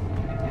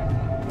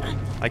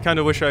 I kind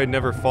of wish I had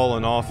never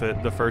fallen off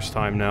it the first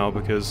time now,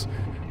 because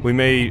we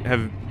may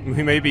have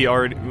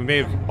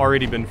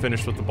already been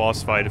finished with the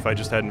boss fight if I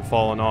just hadn't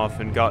fallen off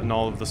and gotten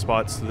all of the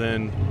spots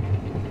then.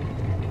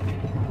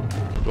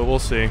 But we'll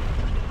see.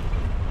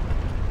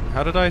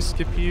 How did I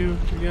skip you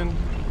again?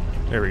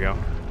 There we go.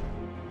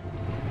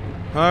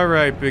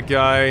 Alright, big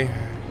guy.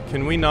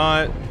 Can we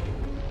not...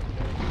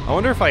 I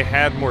wonder if I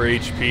had more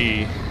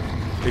HP,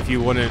 if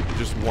you wouldn't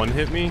just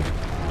one-hit me?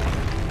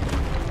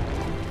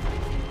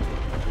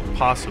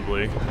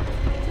 Possibly.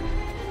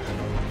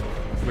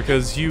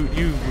 Because you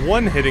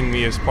one-hitting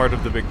me is part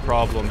of the big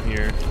problem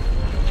here.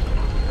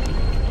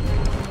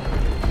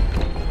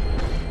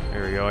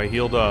 There we go, I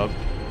healed up.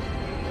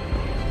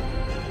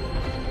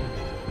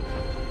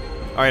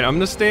 Alright, I'm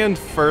gonna stand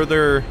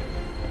further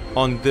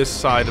on this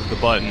side of the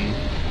button,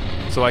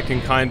 so I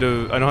can kind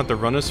of... I don't have to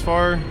run as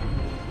far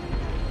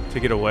to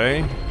get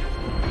away.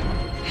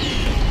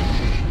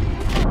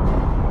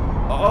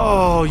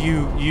 Oh,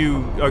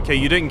 okay,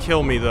 you didn't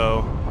kill me,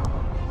 though.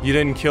 You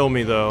didn't kill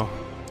me, though.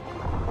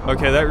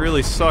 Okay, that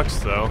really sucks,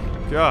 though.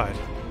 God.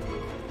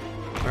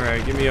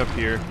 Alright, get me up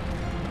here.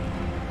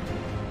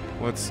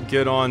 Let's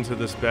get on to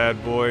this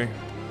bad boy.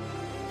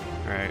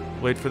 Alright,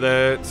 wait for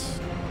that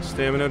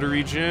stamina to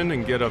regen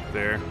and get up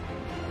there.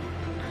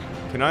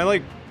 Can I,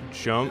 like,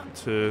 jump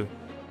to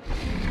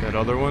that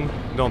other one?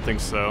 I don't think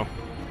so.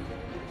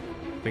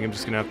 I think I'm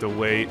just gonna have to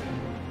wait.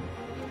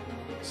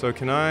 So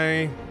can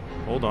I...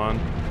 Hold on.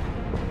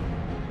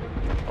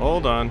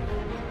 Hold on.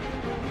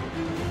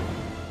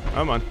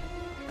 Come on.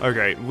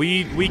 Okay,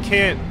 we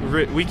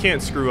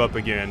can't screw up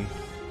again.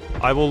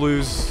 I will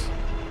lose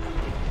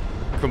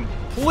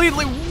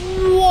completely.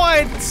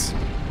 What?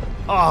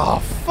 Oh,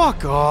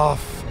 fuck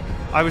off.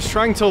 I was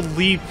trying to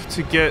leap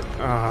to get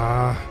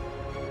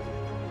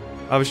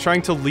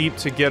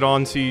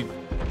onto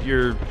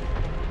your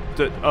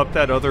up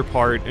that other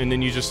part, and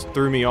then you just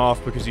threw me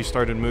off because you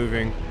started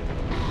moving.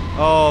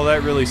 Oh,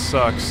 that really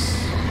sucks.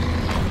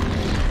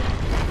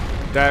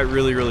 That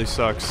really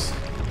sucks.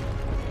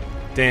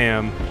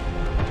 Damn.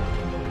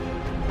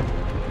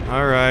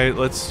 Alright,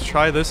 let's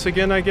try this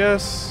again, I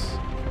guess.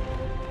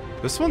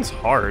 This one's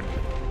hard.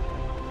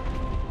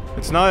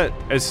 It's not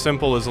as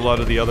simple as a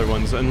lot of the other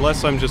ones,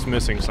 unless I'm just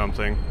missing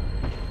something.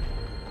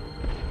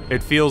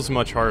 It feels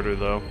much harder,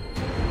 though.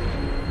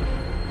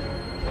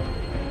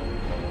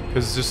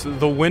 Because just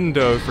the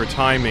window for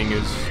timing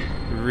is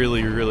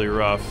really, really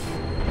rough.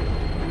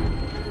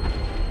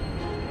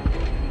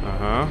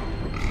 Uh-huh.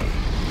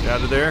 Get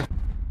out of there.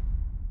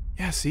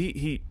 Yeah,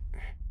 see,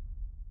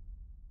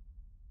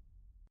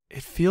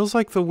 it feels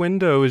like the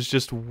window is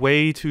just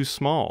way too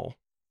small.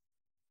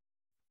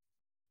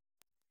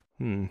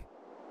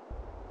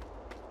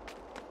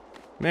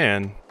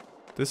 Man,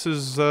 this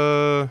is,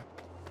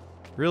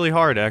 really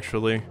hard,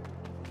 actually.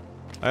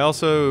 I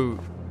also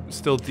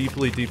still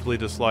deeply, deeply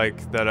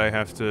dislike that I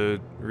have to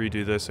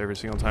redo this every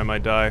single time I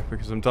die,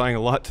 because I'm dying a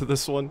lot to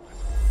this one.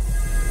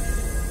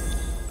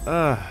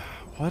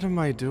 What am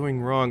I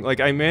doing wrong?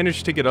 Like, I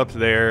managed to get up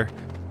there,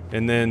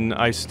 and then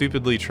I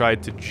stupidly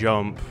tried to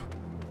jump,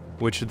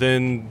 which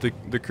then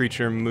the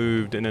creature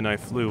moved, and then I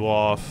flew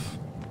off.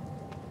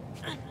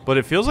 But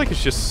it feels like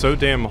it's just so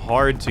damn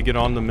hard to get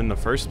on them in the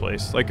first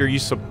place. Like, are you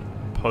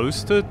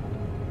supposed to?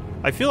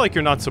 I feel like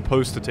you're not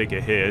supposed to take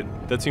a hit.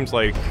 That seems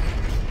like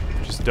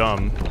just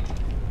dumb.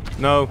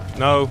 No,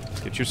 no.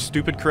 Get your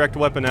stupid correct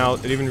weapon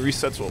out. It even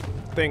resets the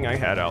thing I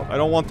had out. I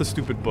don't want the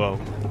stupid bow.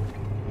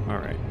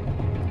 Alright.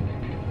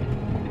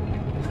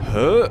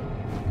 Huh.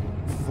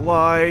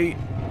 Fly.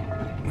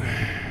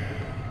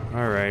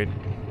 Alright.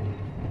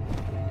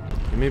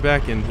 Get me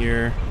back in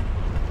here.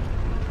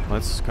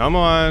 Let's, come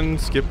on,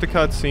 skip the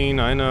cutscene.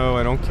 I know,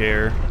 I don't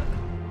care.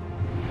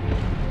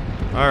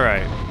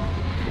 Alright.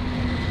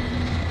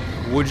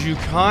 Would you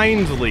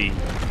kindly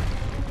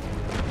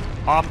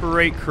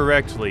operate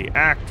correctly,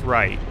 act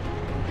right?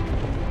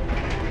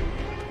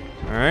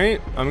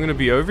 Alright, I'm gonna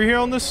be over here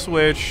on the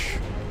switch.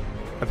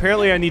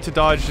 Apparently I need to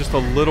dodge just a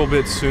little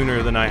bit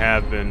sooner than I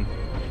have been.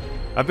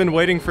 I've been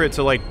waiting for it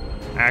to, like,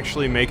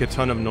 actually make a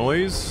ton of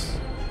noise.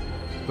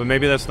 But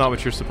maybe that's not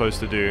what you're supposed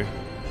to do.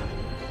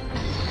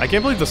 I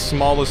can't believe the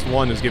smallest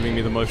one is giving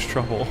me the most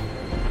trouble.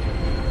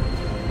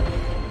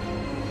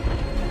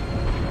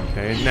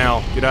 Okay,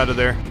 now, get out of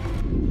there.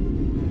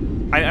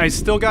 I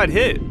still got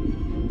hit.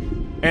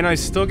 And I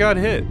still got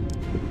hit.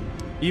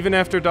 Even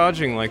after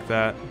dodging like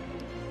that.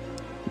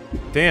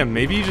 Damn,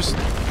 maybe you just...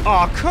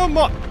 Aw, oh, come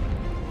on!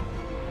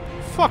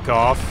 Fuck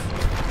off.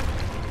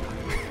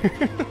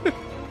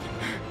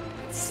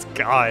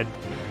 God.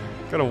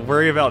 Gotta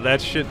worry about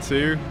that shit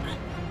too.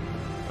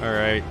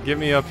 Alright, get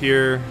me up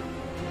here.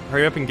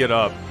 Hurry up and get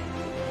up.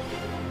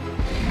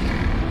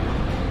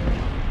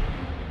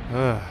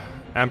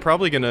 I'm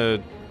probably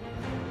gonna...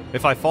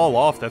 If I fall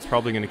off, that's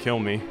probably gonna kill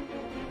me.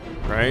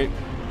 Right?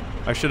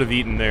 I should have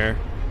eaten there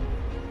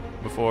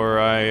before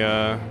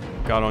I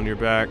got on your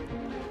back.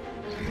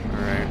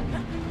 Alright.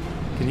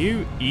 Can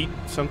you eat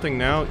something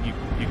now?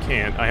 You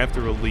can't. I have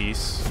to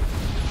release.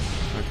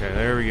 Okay,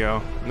 there we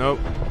go. Nope.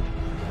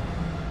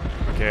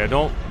 Okay, I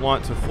don't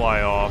want to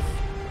fly off.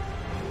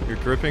 You're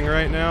gripping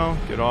right now.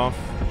 Get off.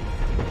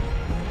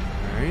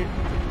 Alright.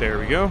 There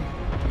we go.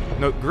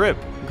 No, grip.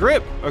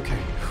 Grip! Okay.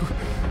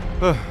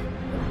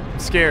 I'm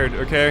scared,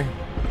 okay?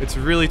 It's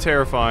really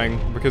terrifying,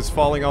 because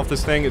falling off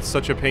this thing, it's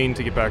such a pain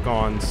to get back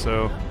on,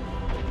 so...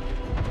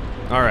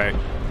 Alright.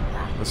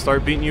 Let's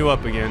start beating you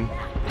up again.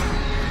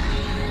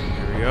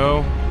 There we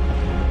go.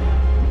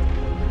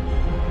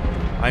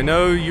 I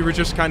know you were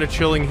just kind of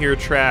chilling here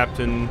trapped,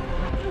 and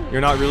you're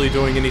not really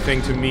doing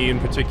anything to me in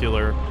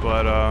particular,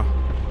 but,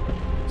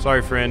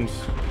 sorry, friend.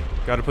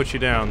 Gotta put you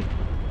down.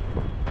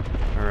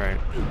 Alright.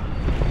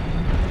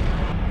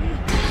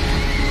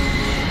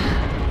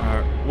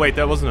 Wait,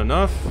 that wasn't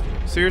enough?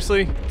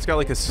 Seriously? It's got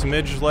like a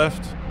smidge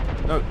left?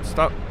 No,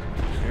 stop.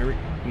 There we...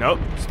 Nope,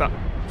 stop.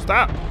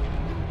 Stop!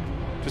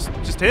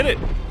 Just hit it!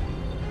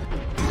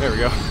 There we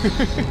go.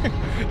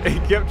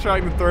 It kept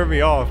trying to throw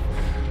me off.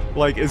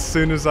 Like, as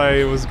soon as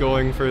I was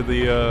going for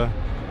the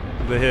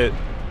hit.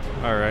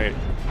 Alright.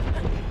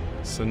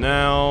 So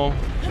now...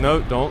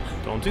 No,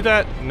 don't do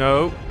that.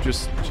 No,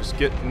 just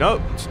get... No!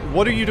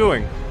 What are you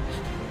doing?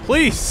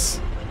 Please!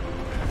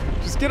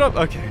 Just get up.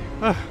 Okay.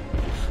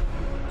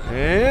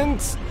 And...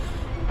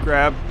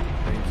 grab.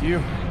 Thank you.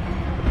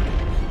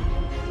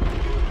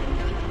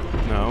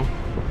 No.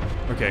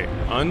 Okay,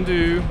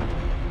 undo.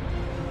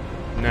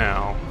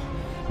 Now.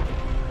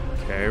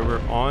 Okay,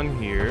 we're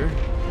on here.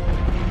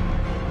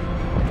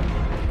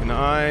 Can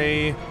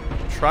I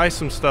try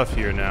some stuff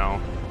here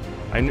now?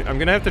 I'm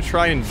gonna have to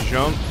try and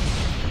jump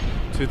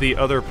to the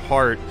other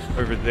part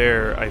over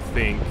there, I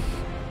think.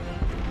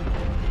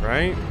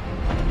 Right?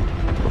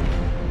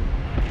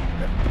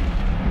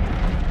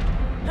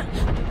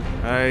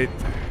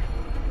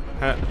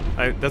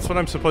 That's what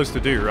I'm supposed to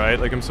do, right?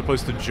 Like, I'm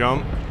supposed to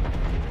jump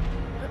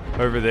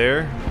over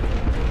there.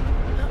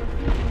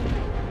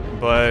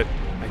 But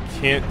I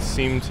can't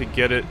seem to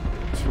get it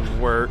to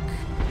work.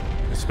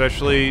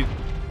 Especially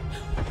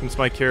since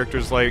my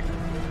character's, like,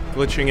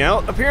 glitching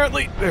out,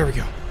 apparently. There we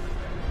go.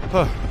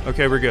 Huh.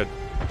 Okay, we're good.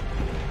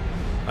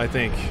 I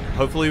think.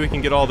 Hopefully we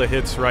can get all the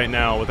hits right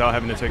now without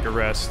having to take a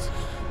rest.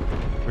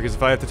 Because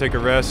if I have to take a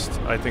rest,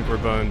 I think we're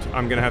boned.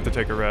 I'm gonna have to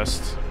take a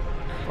rest.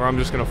 or I'm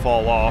just gonna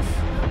fall off.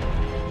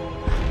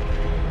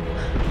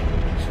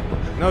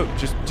 No,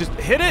 just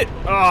hit it!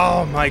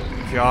 Oh my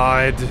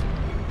god.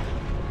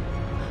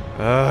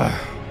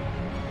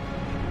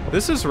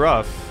 This is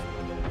rough.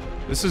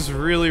 This is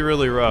really,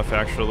 really rough,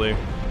 actually.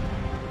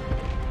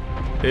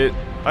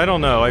 I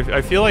don't know,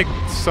 I feel like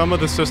some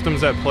of the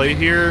systems at play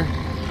here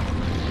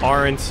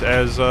aren't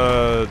as,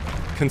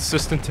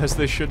 consistent as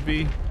they should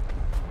be.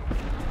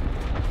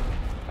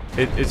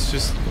 It's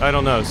just, I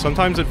don't know,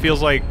 sometimes it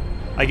feels like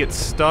I get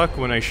stuck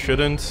when I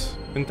shouldn't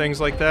and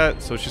things like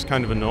that, so it's just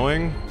kind of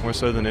annoying, more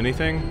so than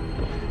anything.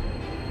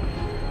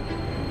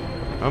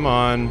 Come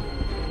on.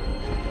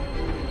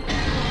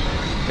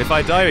 If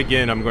I die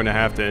again, I'm going to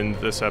have to end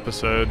this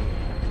episode.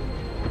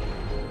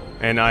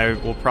 And I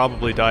will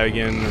probably die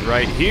again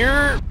right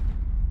here.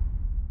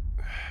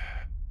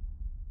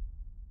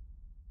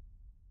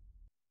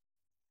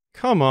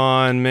 Come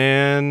on,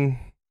 man.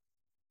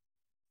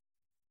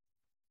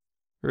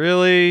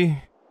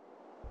 Really?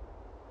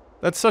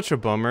 That's such a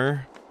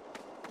bummer.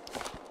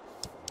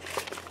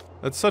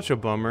 That's such a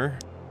bummer.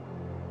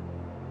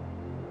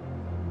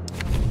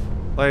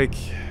 Like,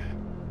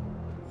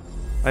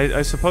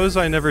 I suppose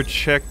I never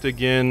checked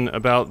again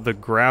about the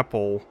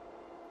grapple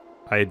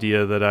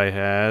idea that I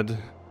had,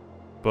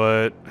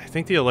 but I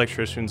think the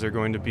electricians are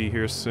going to be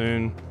here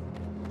soon.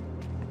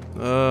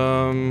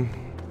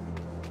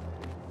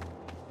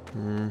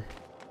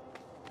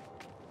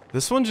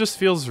 This one just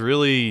feels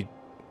really,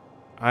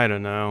 I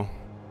don't know.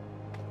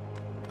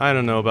 I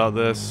don't know about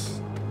this.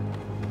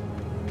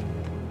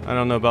 I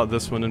don't know about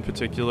this one in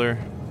particular.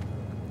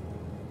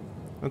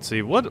 Let's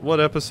see, what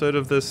episode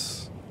of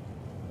this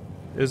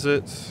is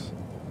it?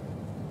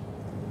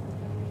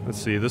 Let's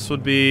see, this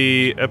would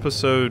be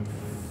episode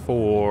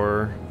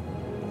 4.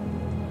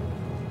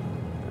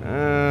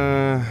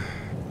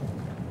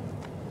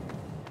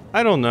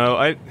 I don't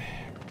know,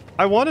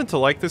 I wanted to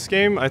like this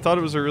game. I thought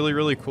it was a really,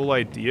 really cool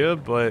idea,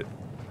 but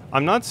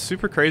I'm not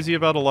super crazy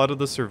about a lot of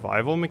the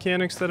survival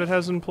mechanics that it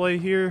has in play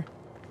here.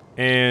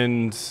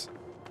 And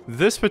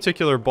this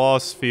particular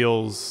boss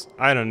feels,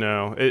 I don't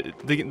know,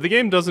 the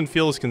game doesn't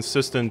feel as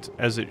consistent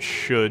as it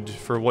should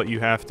for what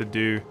you have to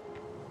do.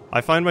 I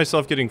find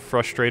myself getting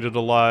frustrated a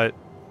lot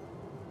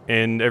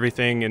and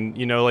everything, and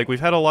you know, like we've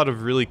had a lot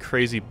of really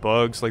crazy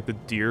bugs, like the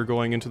deer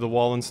going into the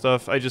wall and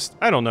stuff. I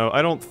don't know,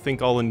 I don't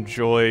think I'll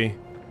enjoy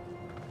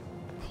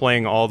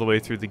playing all the way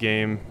through the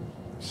game,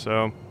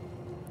 so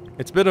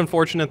it's a bit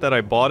unfortunate that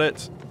I bought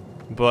it,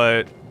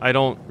 but I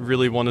don't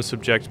really want to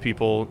subject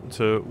people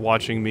to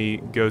watching me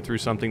go through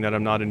something that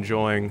I'm not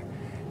enjoying,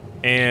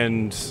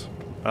 and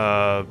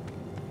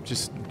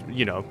just,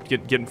 you know,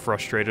 getting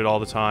frustrated all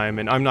the time,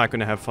 and I'm not going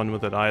to have fun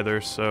with it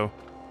either, so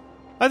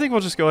I think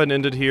we'll just go ahead and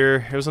end it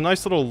here. It was a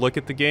nice little look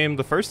at the game.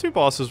 The first 2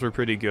 bosses were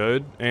pretty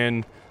good,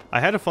 and I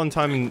had a fun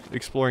time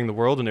exploring the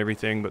world and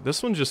everything, but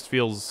this one just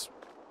feels,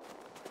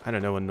 I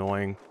don't know,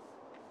 annoying.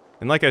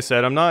 And like I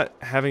said, I'm not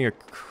having a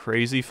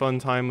crazy fun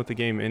time with the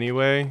game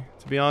anyway,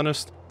 to be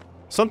honest.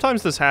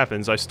 Sometimes this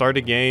happens. I start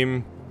a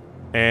game,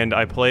 and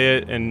I play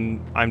it,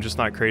 and I'm just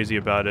not crazy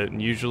about it. And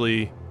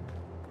usually,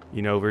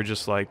 you know, we're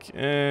just like,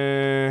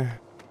 I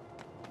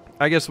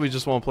guess we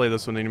just won't play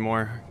this one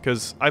anymore.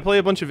 Because I play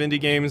a bunch of indie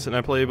games, and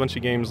I play a bunch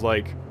of games,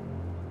 like,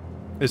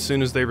 as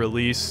soon as they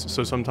release,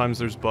 so sometimes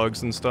there's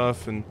bugs and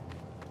stuff. And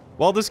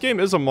while this game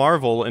is a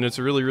marvel, and it's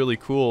really, really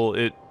cool,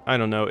 I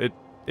don't know,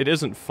 it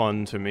isn't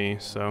fun to me,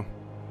 so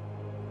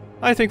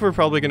I think we're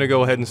probably going to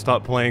go ahead and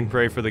stop playing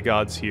Praey for the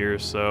Gods here,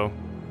 so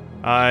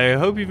I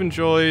hope you've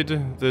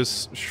enjoyed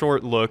this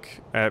short look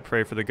at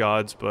Praey for the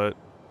Gods, but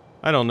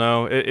I don't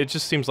know, it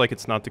just seems like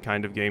it's not the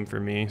kind of game for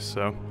me,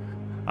 so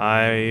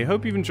I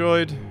hope you've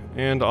enjoyed,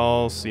 and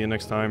I'll see you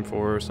next time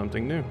for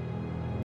something new.